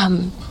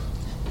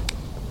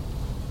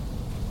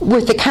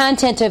 with the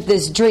content of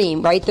this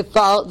dream, right,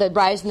 the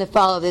rise and the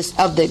fall of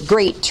the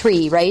great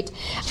tree, right,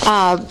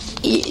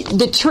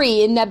 the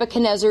tree in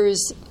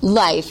Nebuchadnezzar's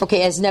life,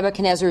 okay, as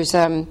Nebuchadnezzar's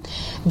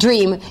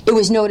dream, it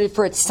was noted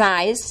for its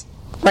size,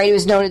 right, it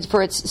was noted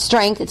for its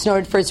strength, it's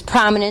noted for its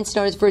prominence,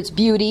 noted for its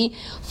beauty,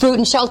 fruit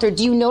and shelter.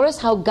 Do you notice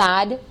how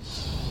God,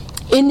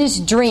 in this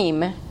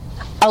dream,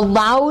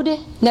 allowed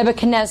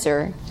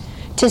Nebuchadnezzar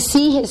to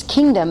see his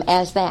kingdom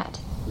as that?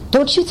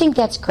 Don't you think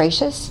that's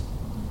gracious?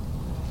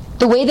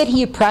 the way that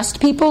he oppressed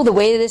people, the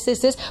way that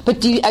this.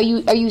 But are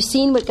you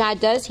seeing what God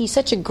does? He's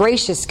such a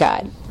gracious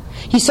God.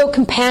 He's so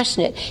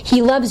compassionate.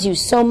 He loves you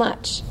so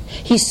much.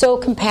 He's so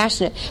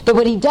compassionate. But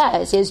what he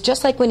does is,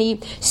 just like when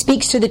he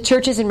speaks to the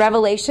churches in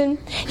Revelation,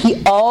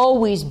 he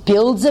always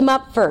builds them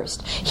up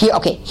first.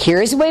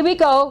 Here's the way we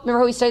go. Remember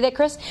how we studied that,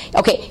 Chris?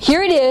 Okay,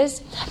 here it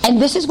is, and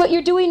this is what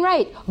you're doing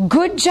right.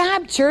 Good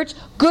job, church.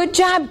 Good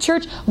job,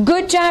 church.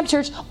 Good job,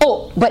 church.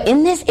 Oh, but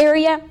in this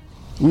area,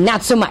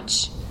 not so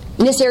much.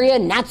 In this area,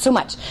 not so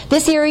much.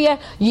 This area,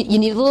 you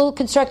need a little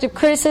constructive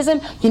criticism.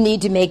 You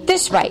need to make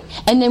this right.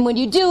 And then when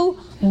you do,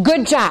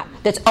 good job.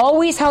 That's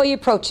always how he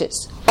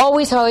approaches.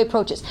 Always how he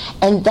approaches.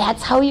 And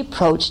that's how he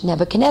approached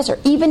Nebuchadnezzar,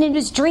 even in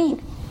his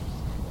dream.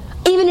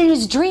 Even in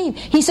his dream.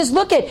 He says,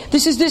 look at,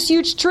 this is this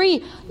huge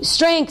tree.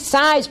 Strength,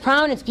 size,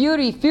 prominence,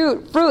 beauty,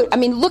 fruit. I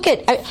mean, look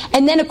at,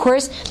 and then of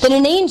course, then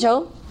an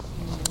angel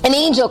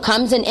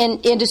comes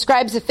and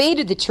describes the fate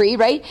of the tree,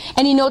 right?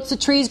 And he notes the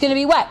tree is going to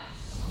be what?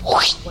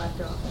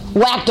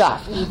 Whacked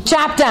off.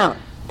 Chopped down.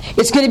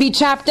 It's going to be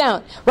chopped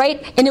down,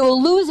 right? And it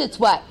will lose its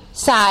what?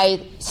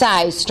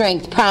 Size,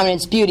 strength,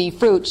 prominence, beauty,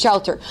 fruit,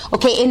 shelter.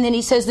 Okay, and then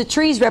he says the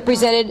tree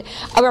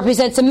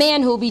represents a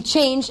man who will be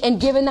changed and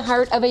given the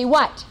heart of a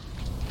what?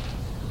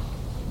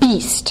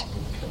 Beast.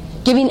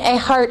 Giving a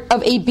heart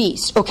of a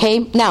beast. Okay,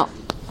 now,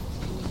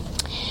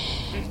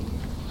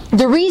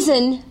 the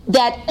reason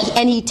that,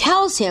 and he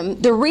tells him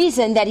the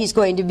reason that he's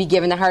going to be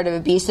given the heart of a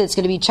beast, that's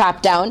going to be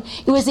chopped down,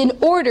 it was in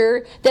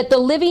order that the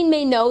living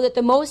may know that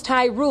the Most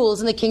High rules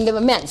in the kingdom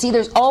of men. See,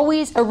 there's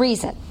always a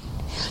reason.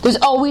 There's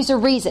always a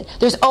reason.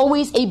 There's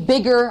always a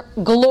bigger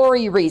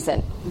glory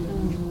reason.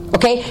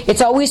 Okay?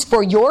 It's always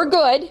for your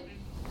good.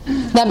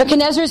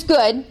 Nebuchadnezzar's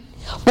good,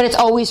 but it's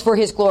always for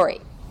his glory.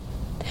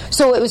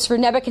 So it was for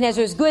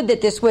Nebuchadnezzar's good that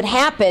this would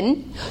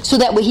happen, so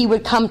that he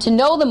would come to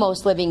know the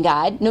most living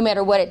God, no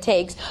matter what it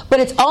takes. But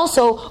it's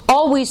also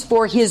always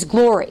for his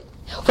glory,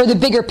 for the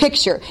bigger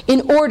picture,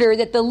 in order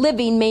that the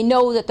living may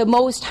know that the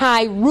Most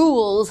High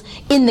rules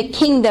in the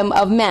kingdom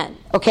of men.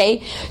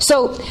 Okay?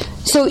 So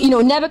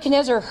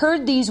Nebuchadnezzar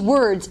heard these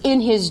words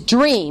in his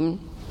dream,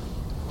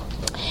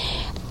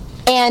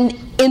 and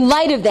in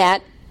light of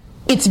that,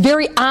 it's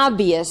very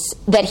obvious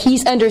that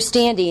he's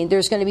understanding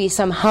there's going to be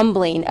some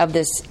humbling of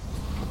this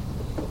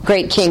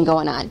great king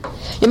going on.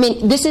 I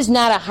mean, this is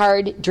not a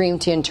hard dream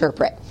to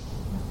interpret.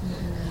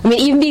 I mean,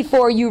 even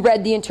before you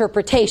read the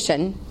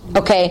interpretation,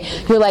 okay,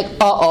 you're like,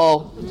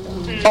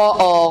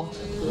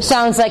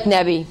 sounds like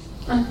Nebi.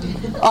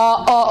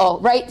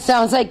 Right?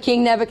 Sounds like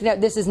King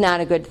Nebuchadnezzar. This is not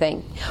a good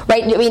thing.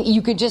 Right? I mean,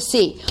 you could just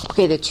see,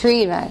 okay, the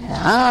tree,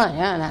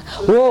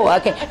 whoa,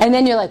 okay. And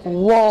then you're like,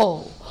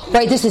 whoa.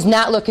 Right? This is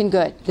not looking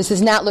good. This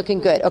is not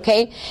looking good,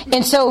 okay?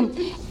 And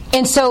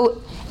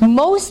so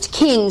most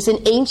kings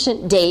in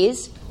ancient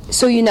days,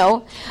 so you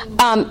know,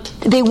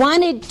 they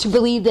wanted to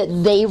believe that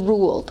they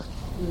ruled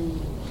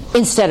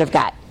instead of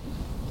God.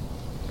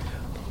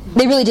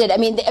 They really did.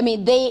 And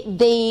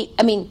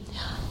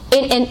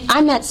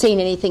I'm not saying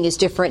anything is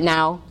different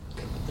now,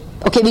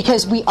 okay?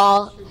 Because we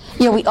all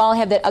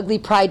have that ugly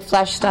pride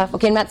flesh stuff.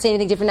 Okay, I'm not saying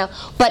anything different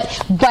now, but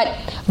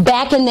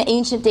back in the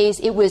ancient days,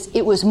 it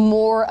was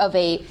more of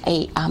a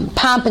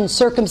pomp and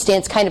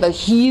circumstance, kind of a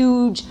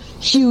huge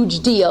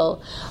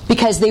deal,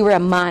 because they were a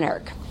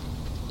monarch.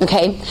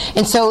 Okay,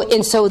 and so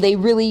they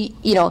really,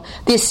 the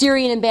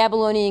Assyrian and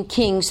Babylonian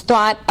kings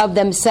thought of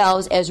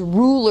themselves as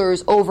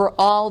rulers over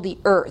all the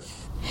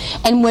earth.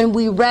 And when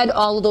we read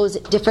all of those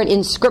different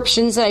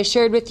inscriptions that I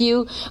shared with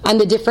you on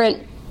the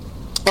different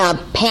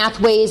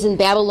pathways in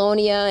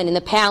Babylonia and in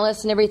the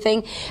palace and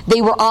everything,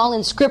 they were all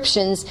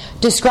inscriptions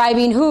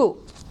describing who?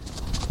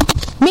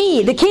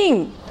 Me, the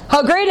king.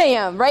 How great I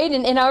am, right?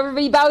 And how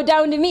everybody bowed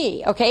down to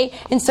me. Okay,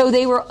 and so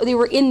they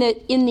were in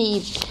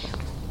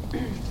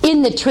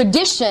the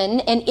tradition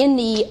and in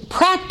the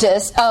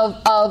practice of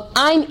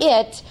I'm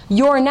it,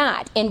 you're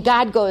not, and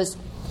God goes,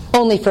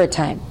 only for a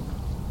time.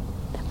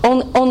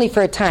 Only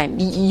for a time.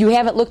 You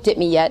haven't looked at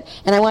me yet,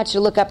 and I want you to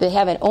look up at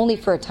heaven only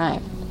for a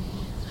time.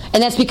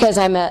 And that's because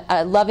I'm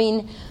a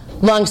loving,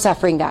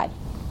 long-suffering God.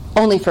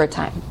 Only for a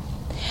time.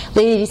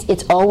 Ladies,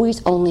 it's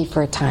always only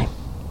for a time.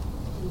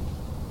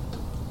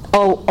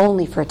 Oh,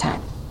 only for a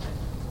time.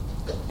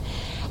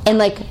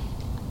 And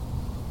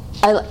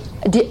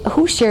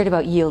who shared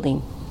about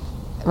yielding?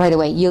 Right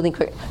away, yielding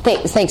quick.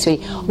 Thanks,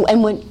 sweetie.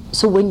 And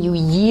when you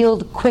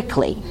yield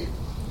quickly,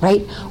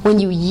 right? When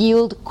you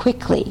yield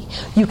quickly,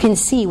 you can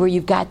see where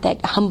you've got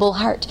that humble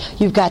heart.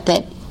 You've got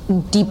that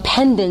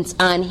dependence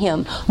on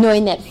Him,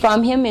 knowing that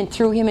from Him and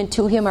through Him and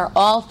to Him are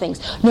all things,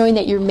 knowing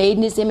that you're made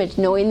in His image,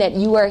 knowing that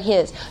you are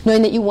His,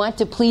 knowing that you want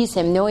to please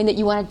Him, knowing that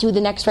you want to do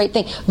the next right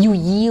thing. You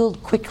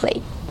yield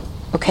quickly,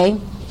 okay?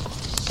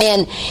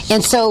 And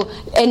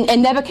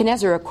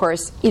Nebuchadnezzar, of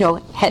course,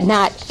 had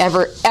not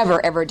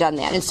ever done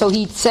that. And so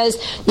he says,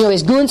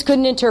 his goons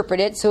couldn't interpret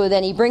it, so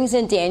then he brings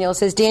in Daniel,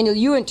 says, Daniel,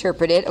 you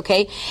interpret it,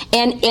 okay?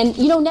 And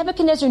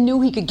Nebuchadnezzar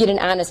knew he could get an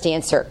honest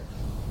answer,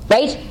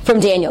 right, from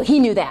Daniel. He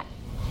knew that.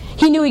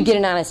 He knew he'd get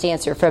an honest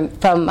answer from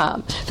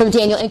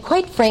Daniel. And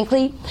quite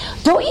frankly,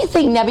 don't you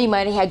think Nebi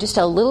might have had just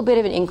a little bit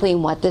of an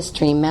inkling what this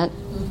dream meant?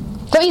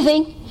 Don't you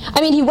think? I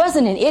mean, he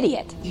wasn't an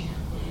idiot.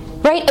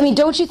 Right? I mean,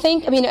 don't you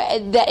think? I mean,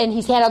 and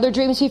he's had other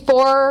dreams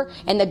before,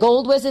 and the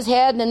gold was his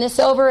head, and then the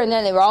silver, and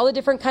then they were all the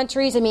different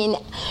countries. I mean,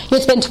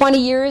 it's been 20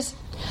 years.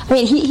 I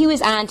mean, he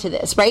was on to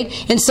this,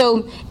 right? And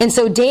so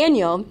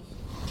Daniel,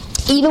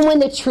 even when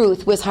the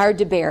truth was hard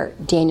to bear,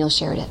 Daniel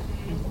shared it.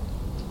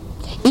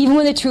 Even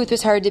when the truth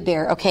was hard to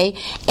bear, okay?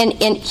 And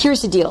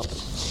here's the deal.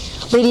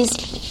 Ladies,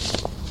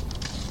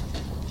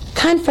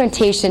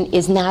 confrontation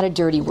is not a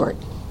dirty word.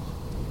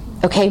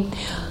 Okay?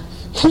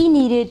 He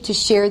needed to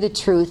share the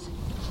truth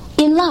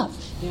in love,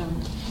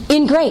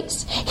 in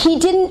grace. He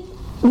didn't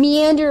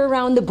meander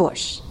around the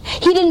bush.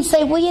 He didn't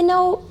say, well, you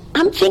know,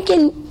 I'm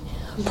thinking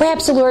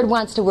perhaps the Lord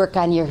wants to work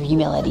on your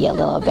humility a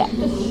little bit.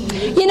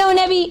 You know,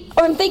 Nebi,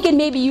 or I'm thinking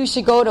maybe you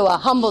should go to a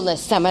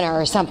humbleness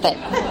seminar or something,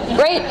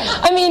 right?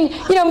 I mean,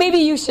 you know, maybe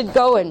you should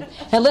go and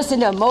listen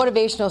to a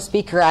motivational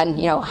speaker on,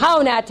 you know, how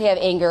not to have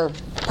anger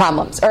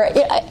problems. Or,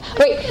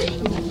 right?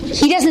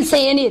 He doesn't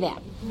say any of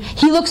that.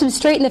 He looks him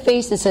straight in the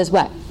face and says,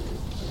 what?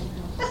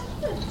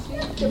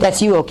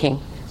 That's you, O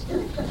king.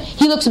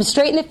 He looks him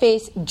straight in the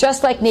face,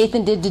 just like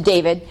Nathan did to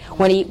David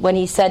when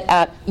he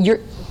said, you're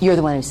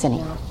the one who's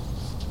sinning.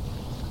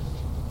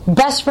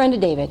 Best friend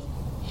of David.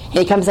 And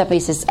he comes up and he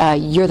says,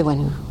 you're the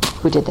one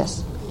who did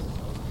this.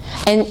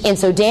 And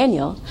so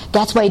Daniel,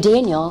 that's why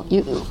Daniel,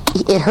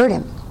 it hurt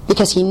him,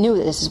 because he knew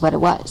that this is what it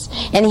was.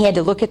 And he had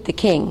to look at the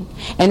king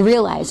and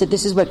realize that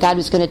this is what God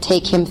was going to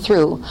take him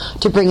through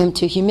to bring him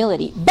to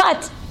humility.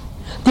 But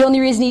the only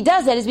reason he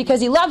does that is because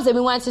he loves him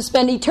and wants to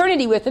spend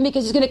eternity with him,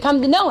 because he's going to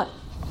come to know him.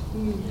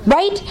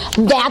 Right?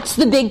 That's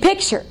the big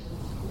picture.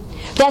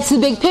 That's the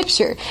big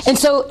picture. And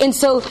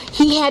so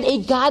he had a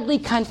godly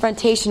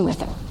confrontation with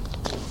him.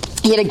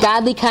 He had a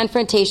godly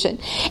confrontation.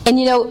 And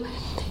you know,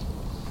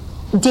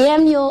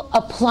 Daniel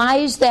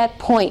applies that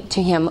point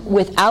to him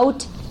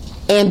without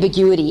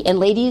ambiguity. And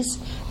ladies,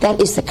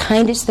 that is the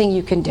kindest thing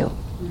you can do.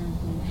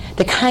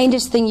 The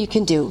kindest thing you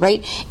can do,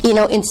 right? You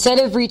know, instead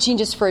of reaching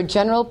just for a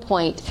general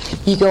point,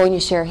 you go and you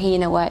share, hey, you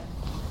know what?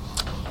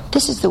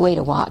 This is the way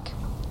to walk.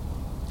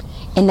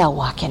 And now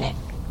walk in it.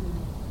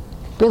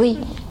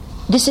 Really?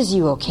 This is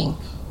you, O king.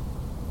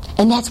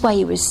 And that's why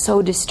he was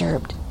so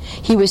disturbed.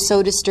 He was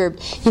so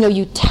disturbed. You know,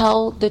 you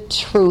tell the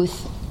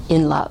truth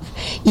in love.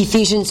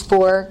 Ephesians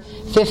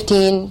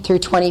 4:15 through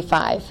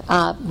 25.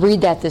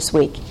 Read that this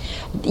week.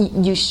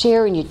 You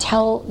share and you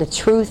tell the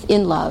truth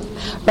in love,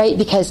 right?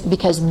 Because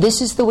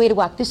this is the way to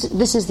walk. This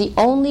is the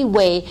only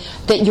way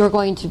that you're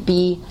going to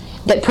be,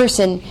 that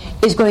person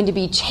is going to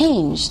be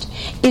changed,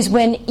 is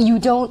when you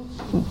don't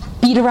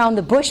beat around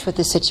the bush with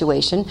the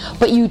situation,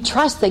 but you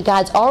trust that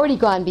God's already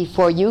gone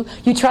before you.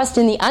 You trust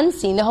in the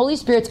unseen. The Holy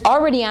Spirit's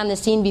already on the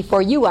scene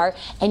before you are,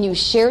 and you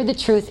share the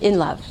truth in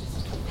love.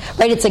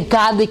 Right? It's a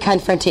godly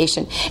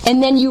confrontation.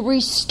 And then you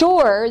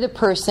restore the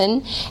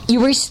person.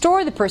 You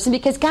restore the person,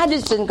 because God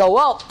just doesn't go,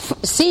 well,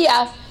 see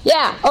ya.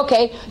 Yeah,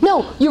 okay.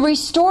 No, you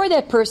restore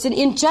that person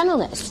in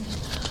gentleness.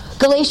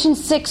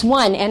 Galatians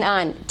 6:1 and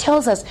on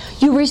tells us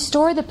you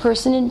restore the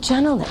person in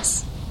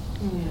gentleness.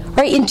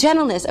 Right? In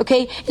gentleness,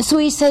 okay? And so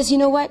he says, you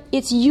know what?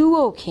 It's you,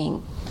 O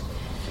king.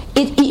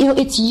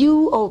 It's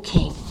you, O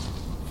king.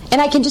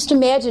 And I can just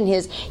imagine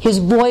his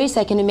voice.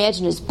 I can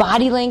imagine his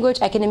body language.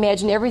 I can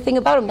imagine everything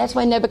about him. That's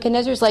why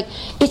Nebuchadnezzar's like,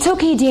 it's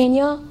okay,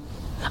 Daniel.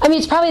 I mean,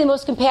 it's probably the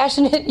most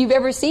compassionate you've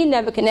ever seen,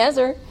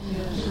 Nebuchadnezzar.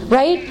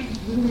 Right?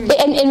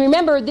 And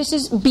remember, this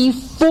is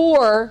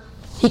before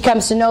he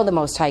comes to know the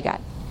Most High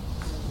God.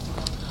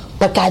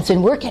 But God's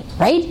been working,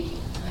 right?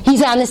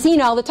 He's on the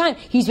scene all the time.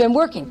 He's been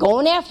working,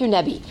 going after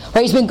Nebi.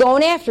 Right? He's been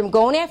going after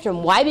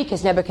him. Why?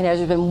 Because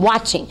Nebuchadnezzar's been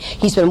watching.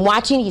 He's been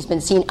watching. He's been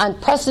seeing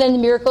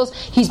unprecedented miracles.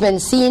 He's been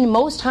seeing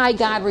Most High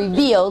God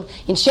revealed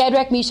in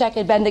Shadrach, Meshach,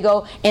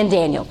 Abednego, and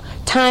Daniel.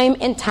 Time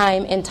and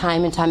time and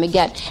time and time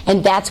again.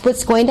 And that's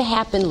what's going to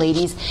happen,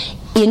 ladies,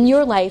 in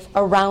your life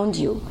around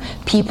you.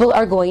 People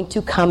are going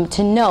to come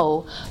to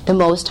know the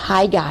Most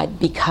High God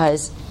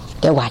because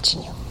they're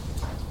watching you.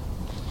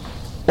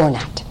 Or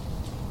not.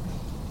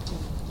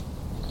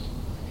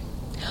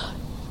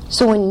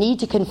 So when you need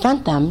to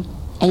confront them,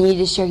 and you need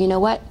to share, you know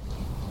what?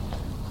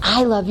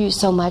 I love you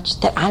so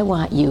much that I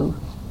want you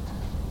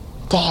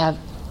to have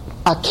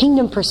a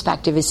kingdom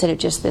perspective instead of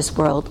just this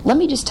world. Let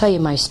me just tell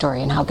you my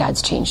story and how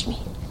God's changed me.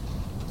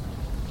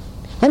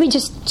 Let me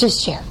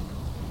just share.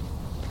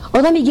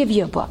 Or let me give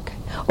you a book.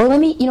 Or let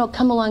me,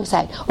 come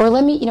alongside. Or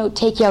let me,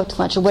 take you out to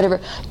lunch or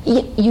whatever.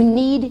 You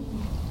need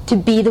to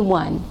be the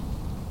one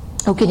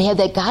who can have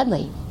that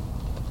godly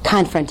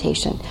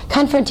confrontation.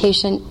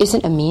 Confrontation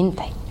isn't a mean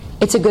thing.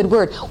 It's a good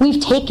word. We've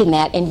taken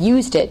that and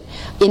used it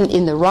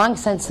in the wrong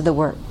sense of the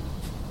word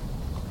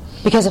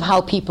because of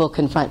how people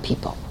confront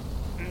people.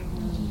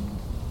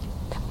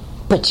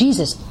 But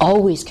Jesus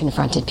always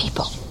confronted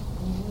people.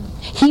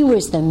 He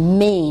was the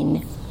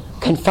main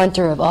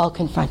confronter of all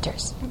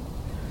confronters.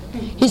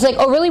 He's like,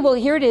 oh, really? Well,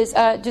 here it is.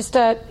 Just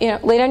lay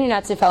down your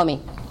nuts and follow me.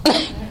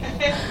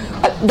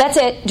 That's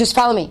it. Just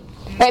follow me.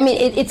 I mean,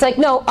 it's like,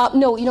 no,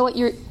 you know what,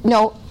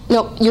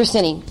 you're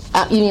sinning.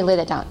 You need to lay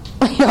that down.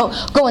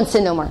 Go and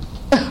sin no more.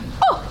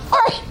 Oh, all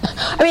right.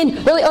 I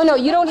mean, really, oh no,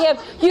 you don't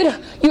have,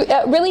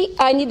 really,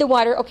 I need the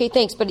water. Okay,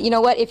 thanks. But you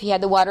know what, if you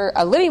had the water,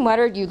 living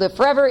water, you live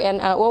forever.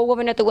 And,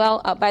 woman at the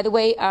well, by the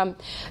way,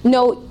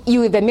 no,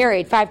 you have been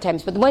married 5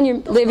 times, but the one you're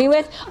living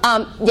with,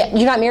 yeah,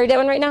 you're not married to that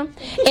one right now?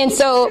 And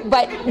so,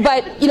 but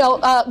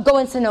go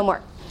and sin no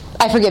more.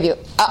 I forgive you.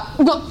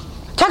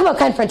 Talk about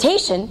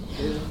confrontation.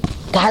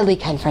 Godly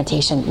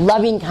confrontation,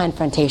 loving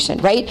confrontation,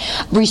 right?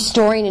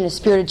 Restoring in a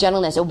spirit of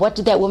gentleness. And what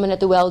did that woman at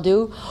the well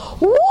do?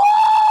 Woo!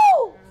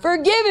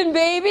 Forgiven,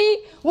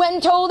 baby! Went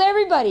and told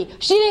everybody.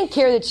 She didn't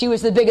care that she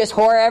was the biggest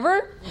whore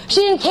ever. She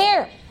didn't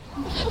care.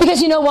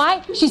 Because you know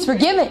why? She's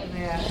forgiven.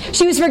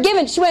 She was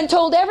forgiven. She went and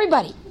told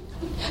everybody.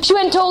 She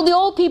went and told the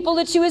old people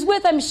that she was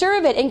with, I'm sure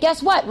of it. And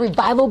guess what?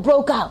 Revival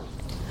broke out.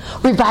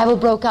 Revival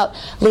broke out.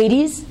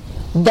 Ladies,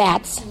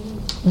 that's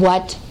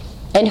what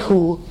and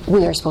who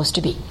we are supposed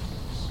to be.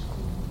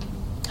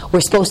 We're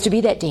supposed to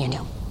be that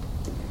Daniel.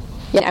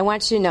 Yeah, I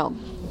want you to know.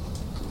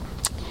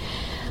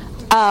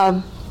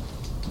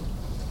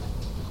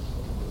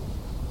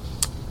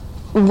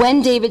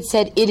 When David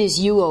said, "It is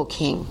you, O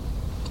King,"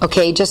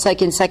 okay, just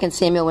like in 2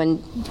 Samuel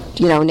when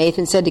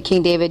Nathan said to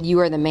King David, "You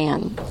are the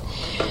man."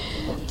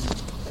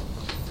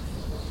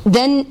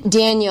 Then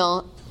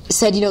Daniel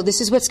said,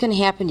 "This is what's going to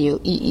happen to you.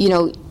 You're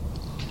going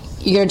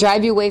to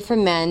drive you away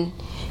from men.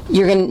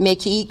 You're going to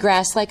make you eat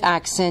grass like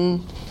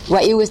oxen.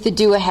 Wet you with the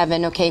dew of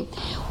heaven." Okay.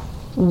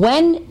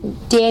 When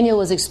Daniel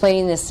was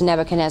explaining this to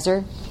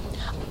Nebuchadnezzar,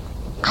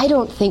 I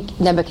don't think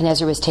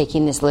Nebuchadnezzar was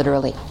taking this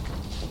literally.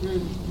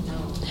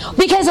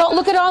 Because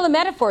look at all the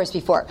metaphors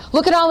before.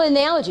 Look at all the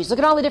analogies. Look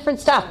at all the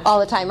different stuff all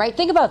the time, right?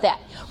 Think about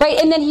that, right?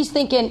 And then he's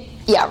thinking,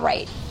 yeah,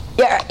 right.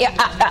 Yeah,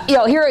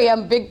 here I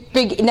am,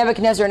 big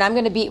Nebuchadnezzar, and I'm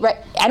going to be right.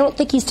 I don't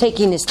think he's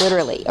taking this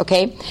literally,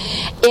 okay?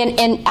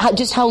 And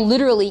just how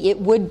literally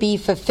it would be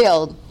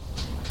fulfilled.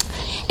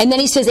 And then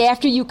he says,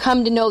 after you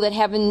come to know that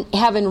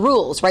heaven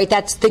rules, right?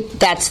 That's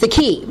the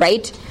key,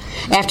 right?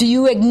 After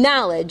you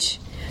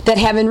acknowledge that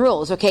heaven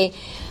rules, okay?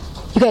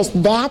 You guys,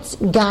 that's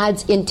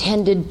God's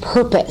intended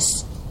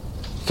purpose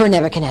for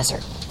Nebuchadnezzar.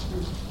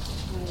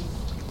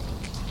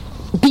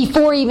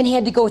 Before he even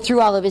had to go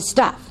through all of his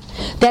stuff.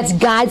 That's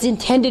God's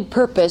intended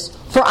purpose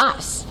for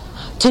us.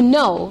 To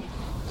know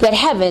that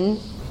heaven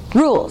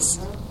rules.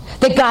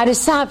 That God is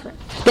sovereign.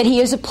 That he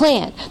has a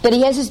plan. That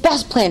he has his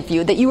best plan for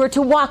you. That you are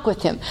to walk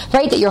with him.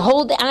 Right? That you're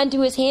holding on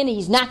to his hand and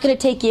he's not going to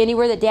take you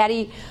anywhere that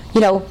daddy,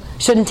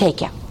 shouldn't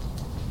take you.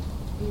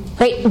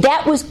 Right?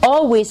 That was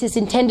always his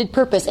intended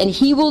purpose. And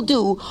he will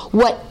do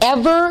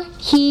whatever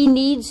he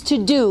needs to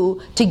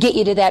do to get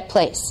you to that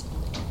place.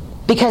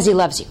 Because he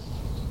loves you.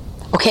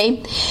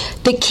 Okay?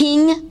 The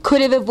king could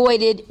have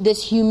avoided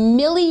this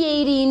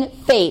humiliating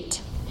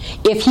fate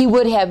if he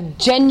would have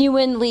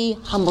genuinely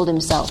humbled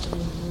himself.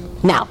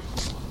 Now,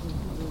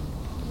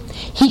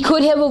 he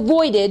could have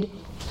avoided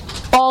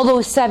all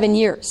those 7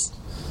 years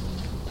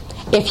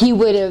if he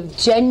would have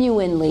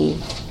genuinely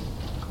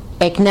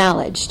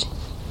acknowledged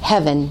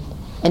heaven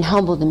and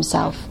humbled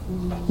himself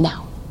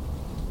now.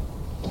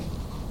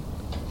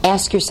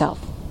 Ask yourself,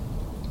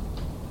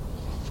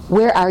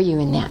 where are you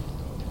in that?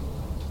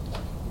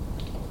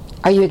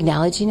 Are you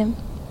acknowledging him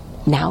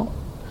now?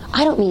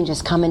 I don't mean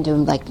just coming to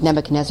him like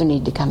Nebuchadnezzar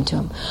needed to come to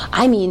him.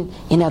 I mean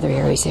in other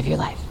areas of your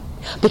life.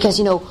 Because,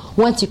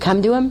 once you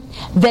come to him,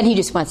 then he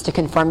just wants to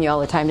conform you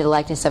all the time to the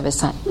likeness of his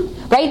son.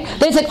 Right?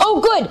 Then it's like,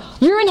 oh, good,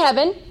 you're in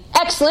heaven.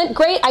 Excellent,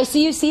 great, I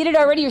see you seated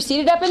already. You're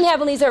seated up in the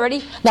heavenlies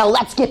already. Now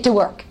let's get to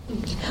work.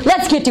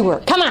 Let's get to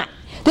work. Come on.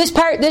 This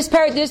part,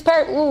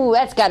 ooh,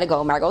 that's got to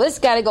go, Margot. This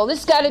got to go.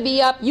 This got to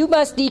be up. You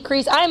must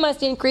decrease. I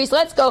must increase.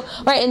 Let's go.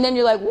 Right? And then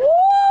you're like, woo,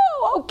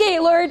 okay,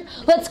 Lord,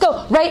 let's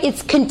go. Right?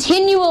 It's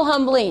continual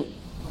humbling.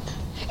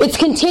 It's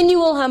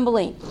continual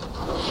humbling.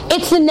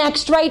 It's the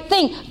next right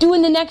thing.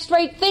 Doing the next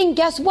right thing,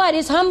 guess what?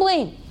 Is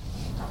humbling.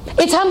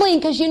 It's humbling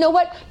because you know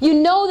what? You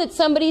know that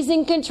somebody's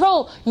in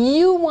control.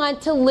 You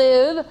want to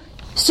live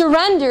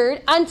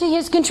surrendered unto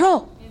his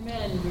control.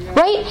 Amen.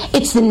 Right?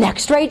 It's the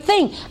next right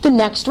thing. The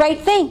next right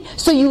thing.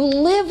 So you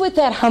live with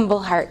that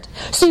humble heart.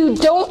 So you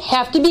don't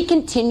have to be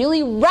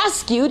continually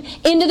rescued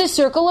into the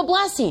circle of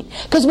blessing.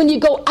 Because when you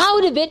go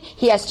out of it,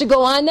 he has to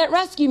go on that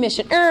rescue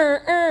mission.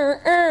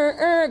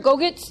 Go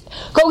get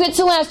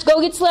Celeste.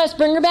 Go get Celeste.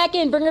 Bring her back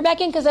in. Bring her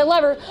back in because I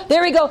love her.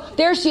 There we go.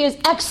 There she is.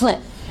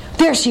 Excellent.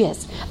 There she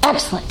is.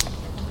 Excellent.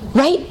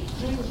 Right?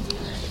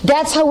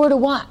 That's how we're to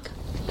walk.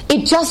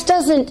 It just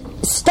doesn't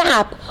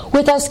stop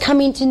with us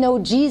coming to know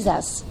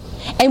Jesus.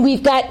 And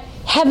we've got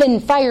heaven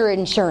fire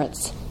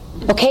insurance.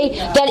 Okay?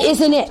 That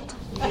isn't it.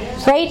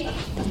 Right?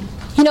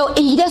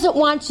 He doesn't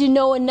want you to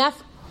know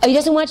enough. He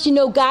doesn't want you to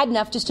know God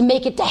enough just to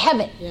make it to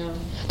heaven.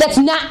 That's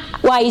not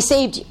why he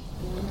saved you.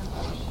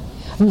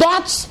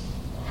 That's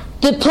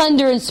the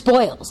plunder and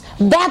spoils.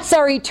 That's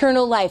our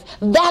eternal life.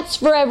 That's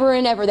forever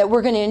and ever that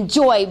we're going to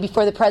enjoy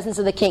before the presence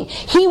of the King.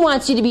 He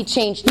wants you to be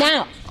changed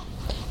now.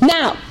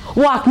 Now.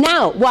 Walk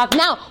now. Walk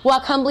now.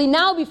 Walk humbly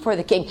now before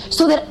the King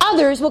so that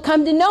others will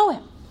come to know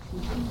him.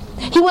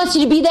 He wants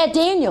you to be that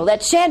Daniel,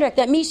 that Shadrach,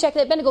 that Meshach,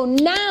 that Abednego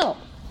now.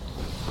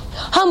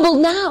 Humble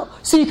now,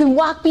 so you can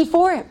walk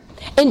before Him,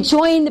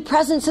 enjoying the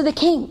presence of the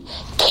King.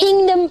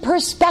 Kingdom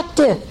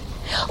perspective.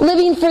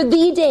 Living for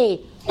the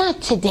day,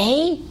 not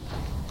today.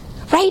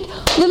 Right?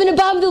 Living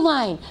above the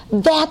line.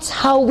 That's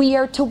how we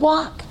are to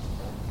walk.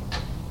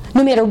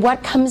 No matter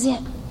what comes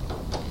in.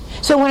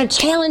 So I want to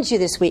challenge you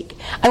this week.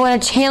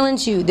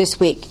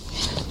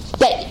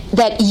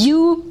 That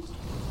you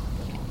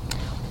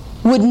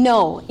would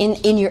know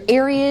in your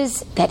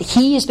areas that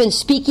He has been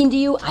speaking to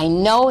you. I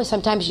know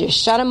sometimes you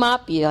just shut Him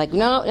up. You're like,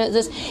 no,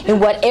 this. In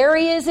what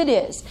areas it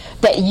is,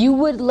 that you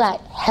would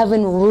let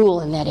heaven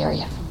rule in that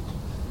area.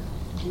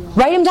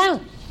 Write them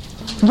down.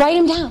 Write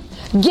them down.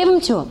 Give them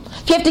to Him.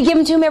 If you have to give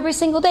them to Him every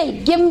single day,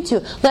 give them to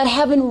Him. Let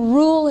heaven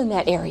rule in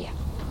that area.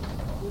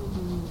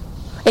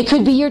 It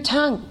could be your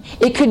tongue.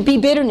 It could be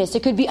bitterness.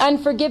 It could be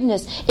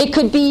unforgiveness. It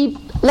could be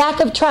lack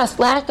of trust,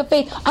 lack of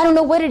faith. I don't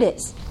know what it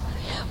is.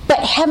 But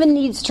heaven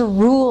needs to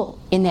rule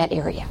in that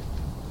area.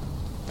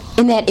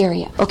 In that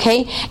area,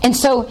 okay? And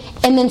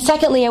then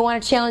secondly, I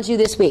want to challenge you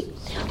this week.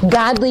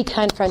 Godly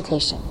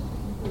confrontation.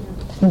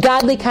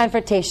 Godly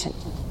confrontation.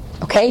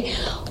 Okay?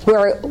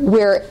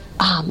 Where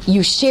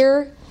you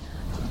share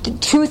the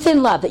truth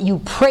in love, that you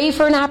pray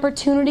for an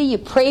opportunity,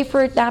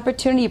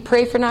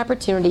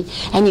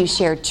 and you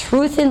share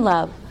truth in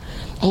love,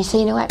 and you say,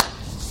 you know what?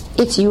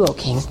 It's you, O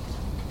King.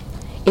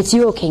 It's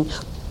you, O King.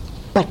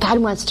 But God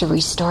wants to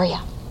restore you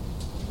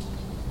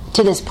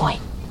to this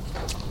point.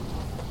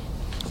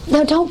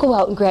 Now, don't go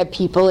out and grab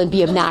people and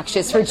be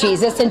obnoxious for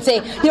Jesus and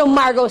say,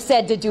 Margot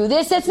said to do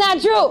this. That's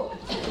not true.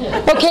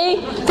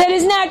 Okay? That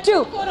is not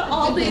true.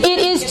 It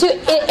is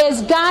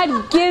as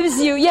God gives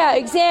you, yeah,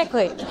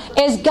 exactly.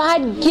 As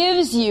God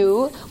gives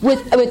you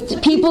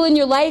with people in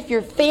your life,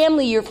 your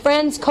family, your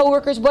friends,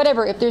 coworkers,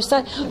 whatever, if there's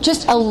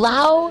just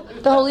allow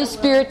the Holy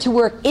Spirit to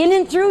work in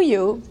and through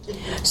you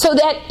so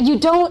that you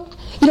don't,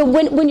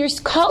 when you're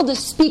called to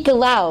speak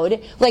aloud,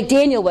 like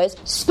Daniel was,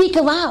 speak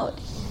aloud.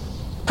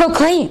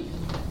 Proclaim.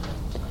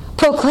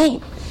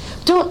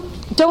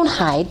 Don't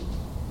hide.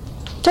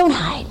 Don't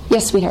hide.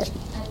 Yes, sweetheart.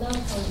 I love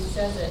how he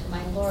says it,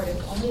 my Lord,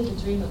 if only the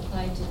dream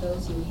applied to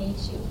those who hate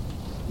you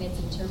and its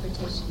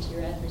interpretation to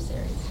your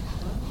adversaries.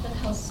 Look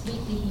how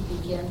sweetly he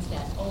begins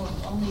that. Oh,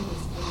 if only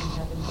this dream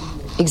happened to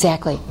you.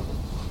 Exactly.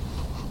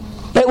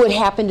 But it would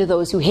happen to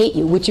those who hate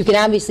you, which you can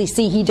obviously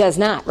see He does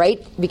not,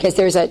 right? Because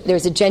there's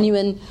a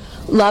genuine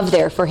love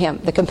there for Him,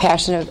 the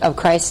compassion of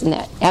Christ in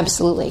that.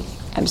 Absolutely.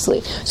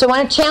 Absolutely. So I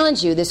want to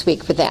challenge you this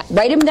week with that.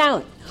 Write them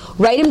down.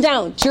 Write them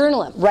down.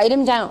 Journal them. Write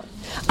them down.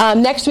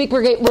 Next week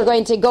we're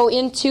going to go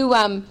into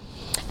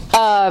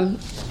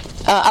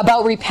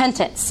about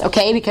repentance,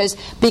 okay?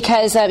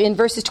 Because in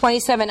verses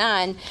 27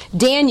 on,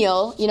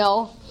 Daniel,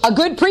 a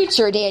good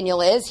preacher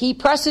Daniel is, he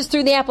presses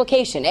through the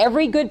application.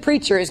 Every good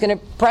preacher is going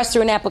to press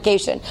through an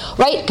application,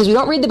 right? Because we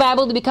don't read the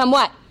Bible to become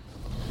what?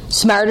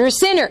 Smarter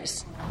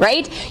sinners.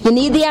 Right? You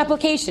need the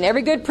application.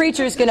 Every good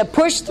preacher is going to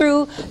push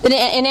through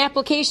an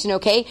application,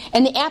 okay?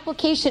 And the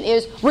application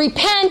is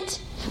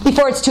repent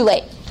before it's too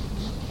late.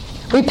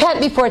 Repent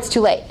before it's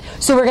too late.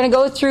 So we're going to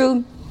go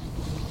through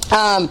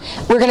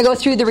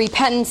the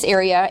repentance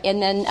area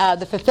and then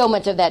the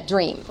fulfillment of that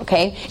dream,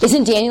 okay?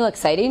 Isn't Daniel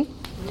exciting?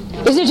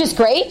 Isn't it just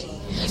great?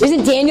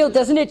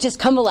 Doesn't it just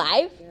come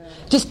alive?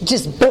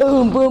 Just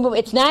boom, boom, boom.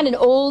 It's not an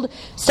old,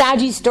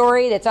 stodgy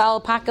story that's all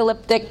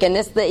apocalyptic and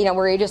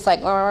where you're just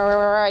like,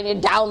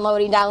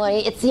 downloading.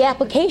 It's the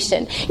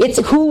application. It's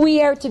who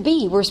we are to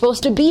be. We're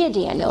supposed to be a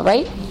Daniel,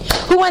 right?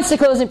 Who wants to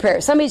close in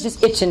prayer? Somebody's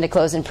just itching to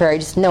close in prayer. I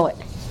just know it.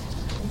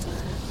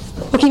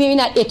 Okay, maybe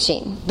not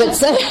itching,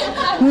 but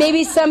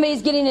maybe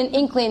somebody's getting an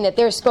inkling that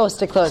they're supposed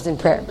to close in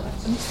prayer.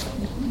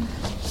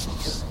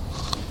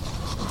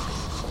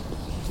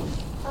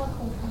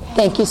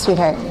 Thank you,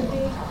 sweetheart.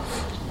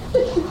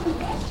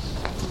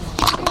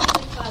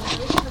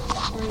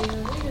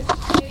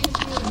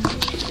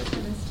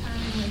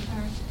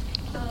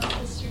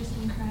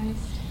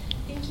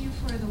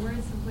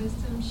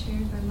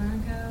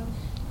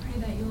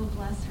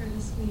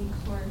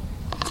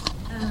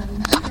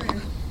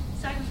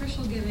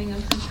 Sacrificial giving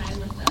of her time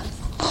with us.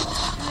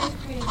 And I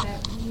pray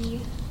that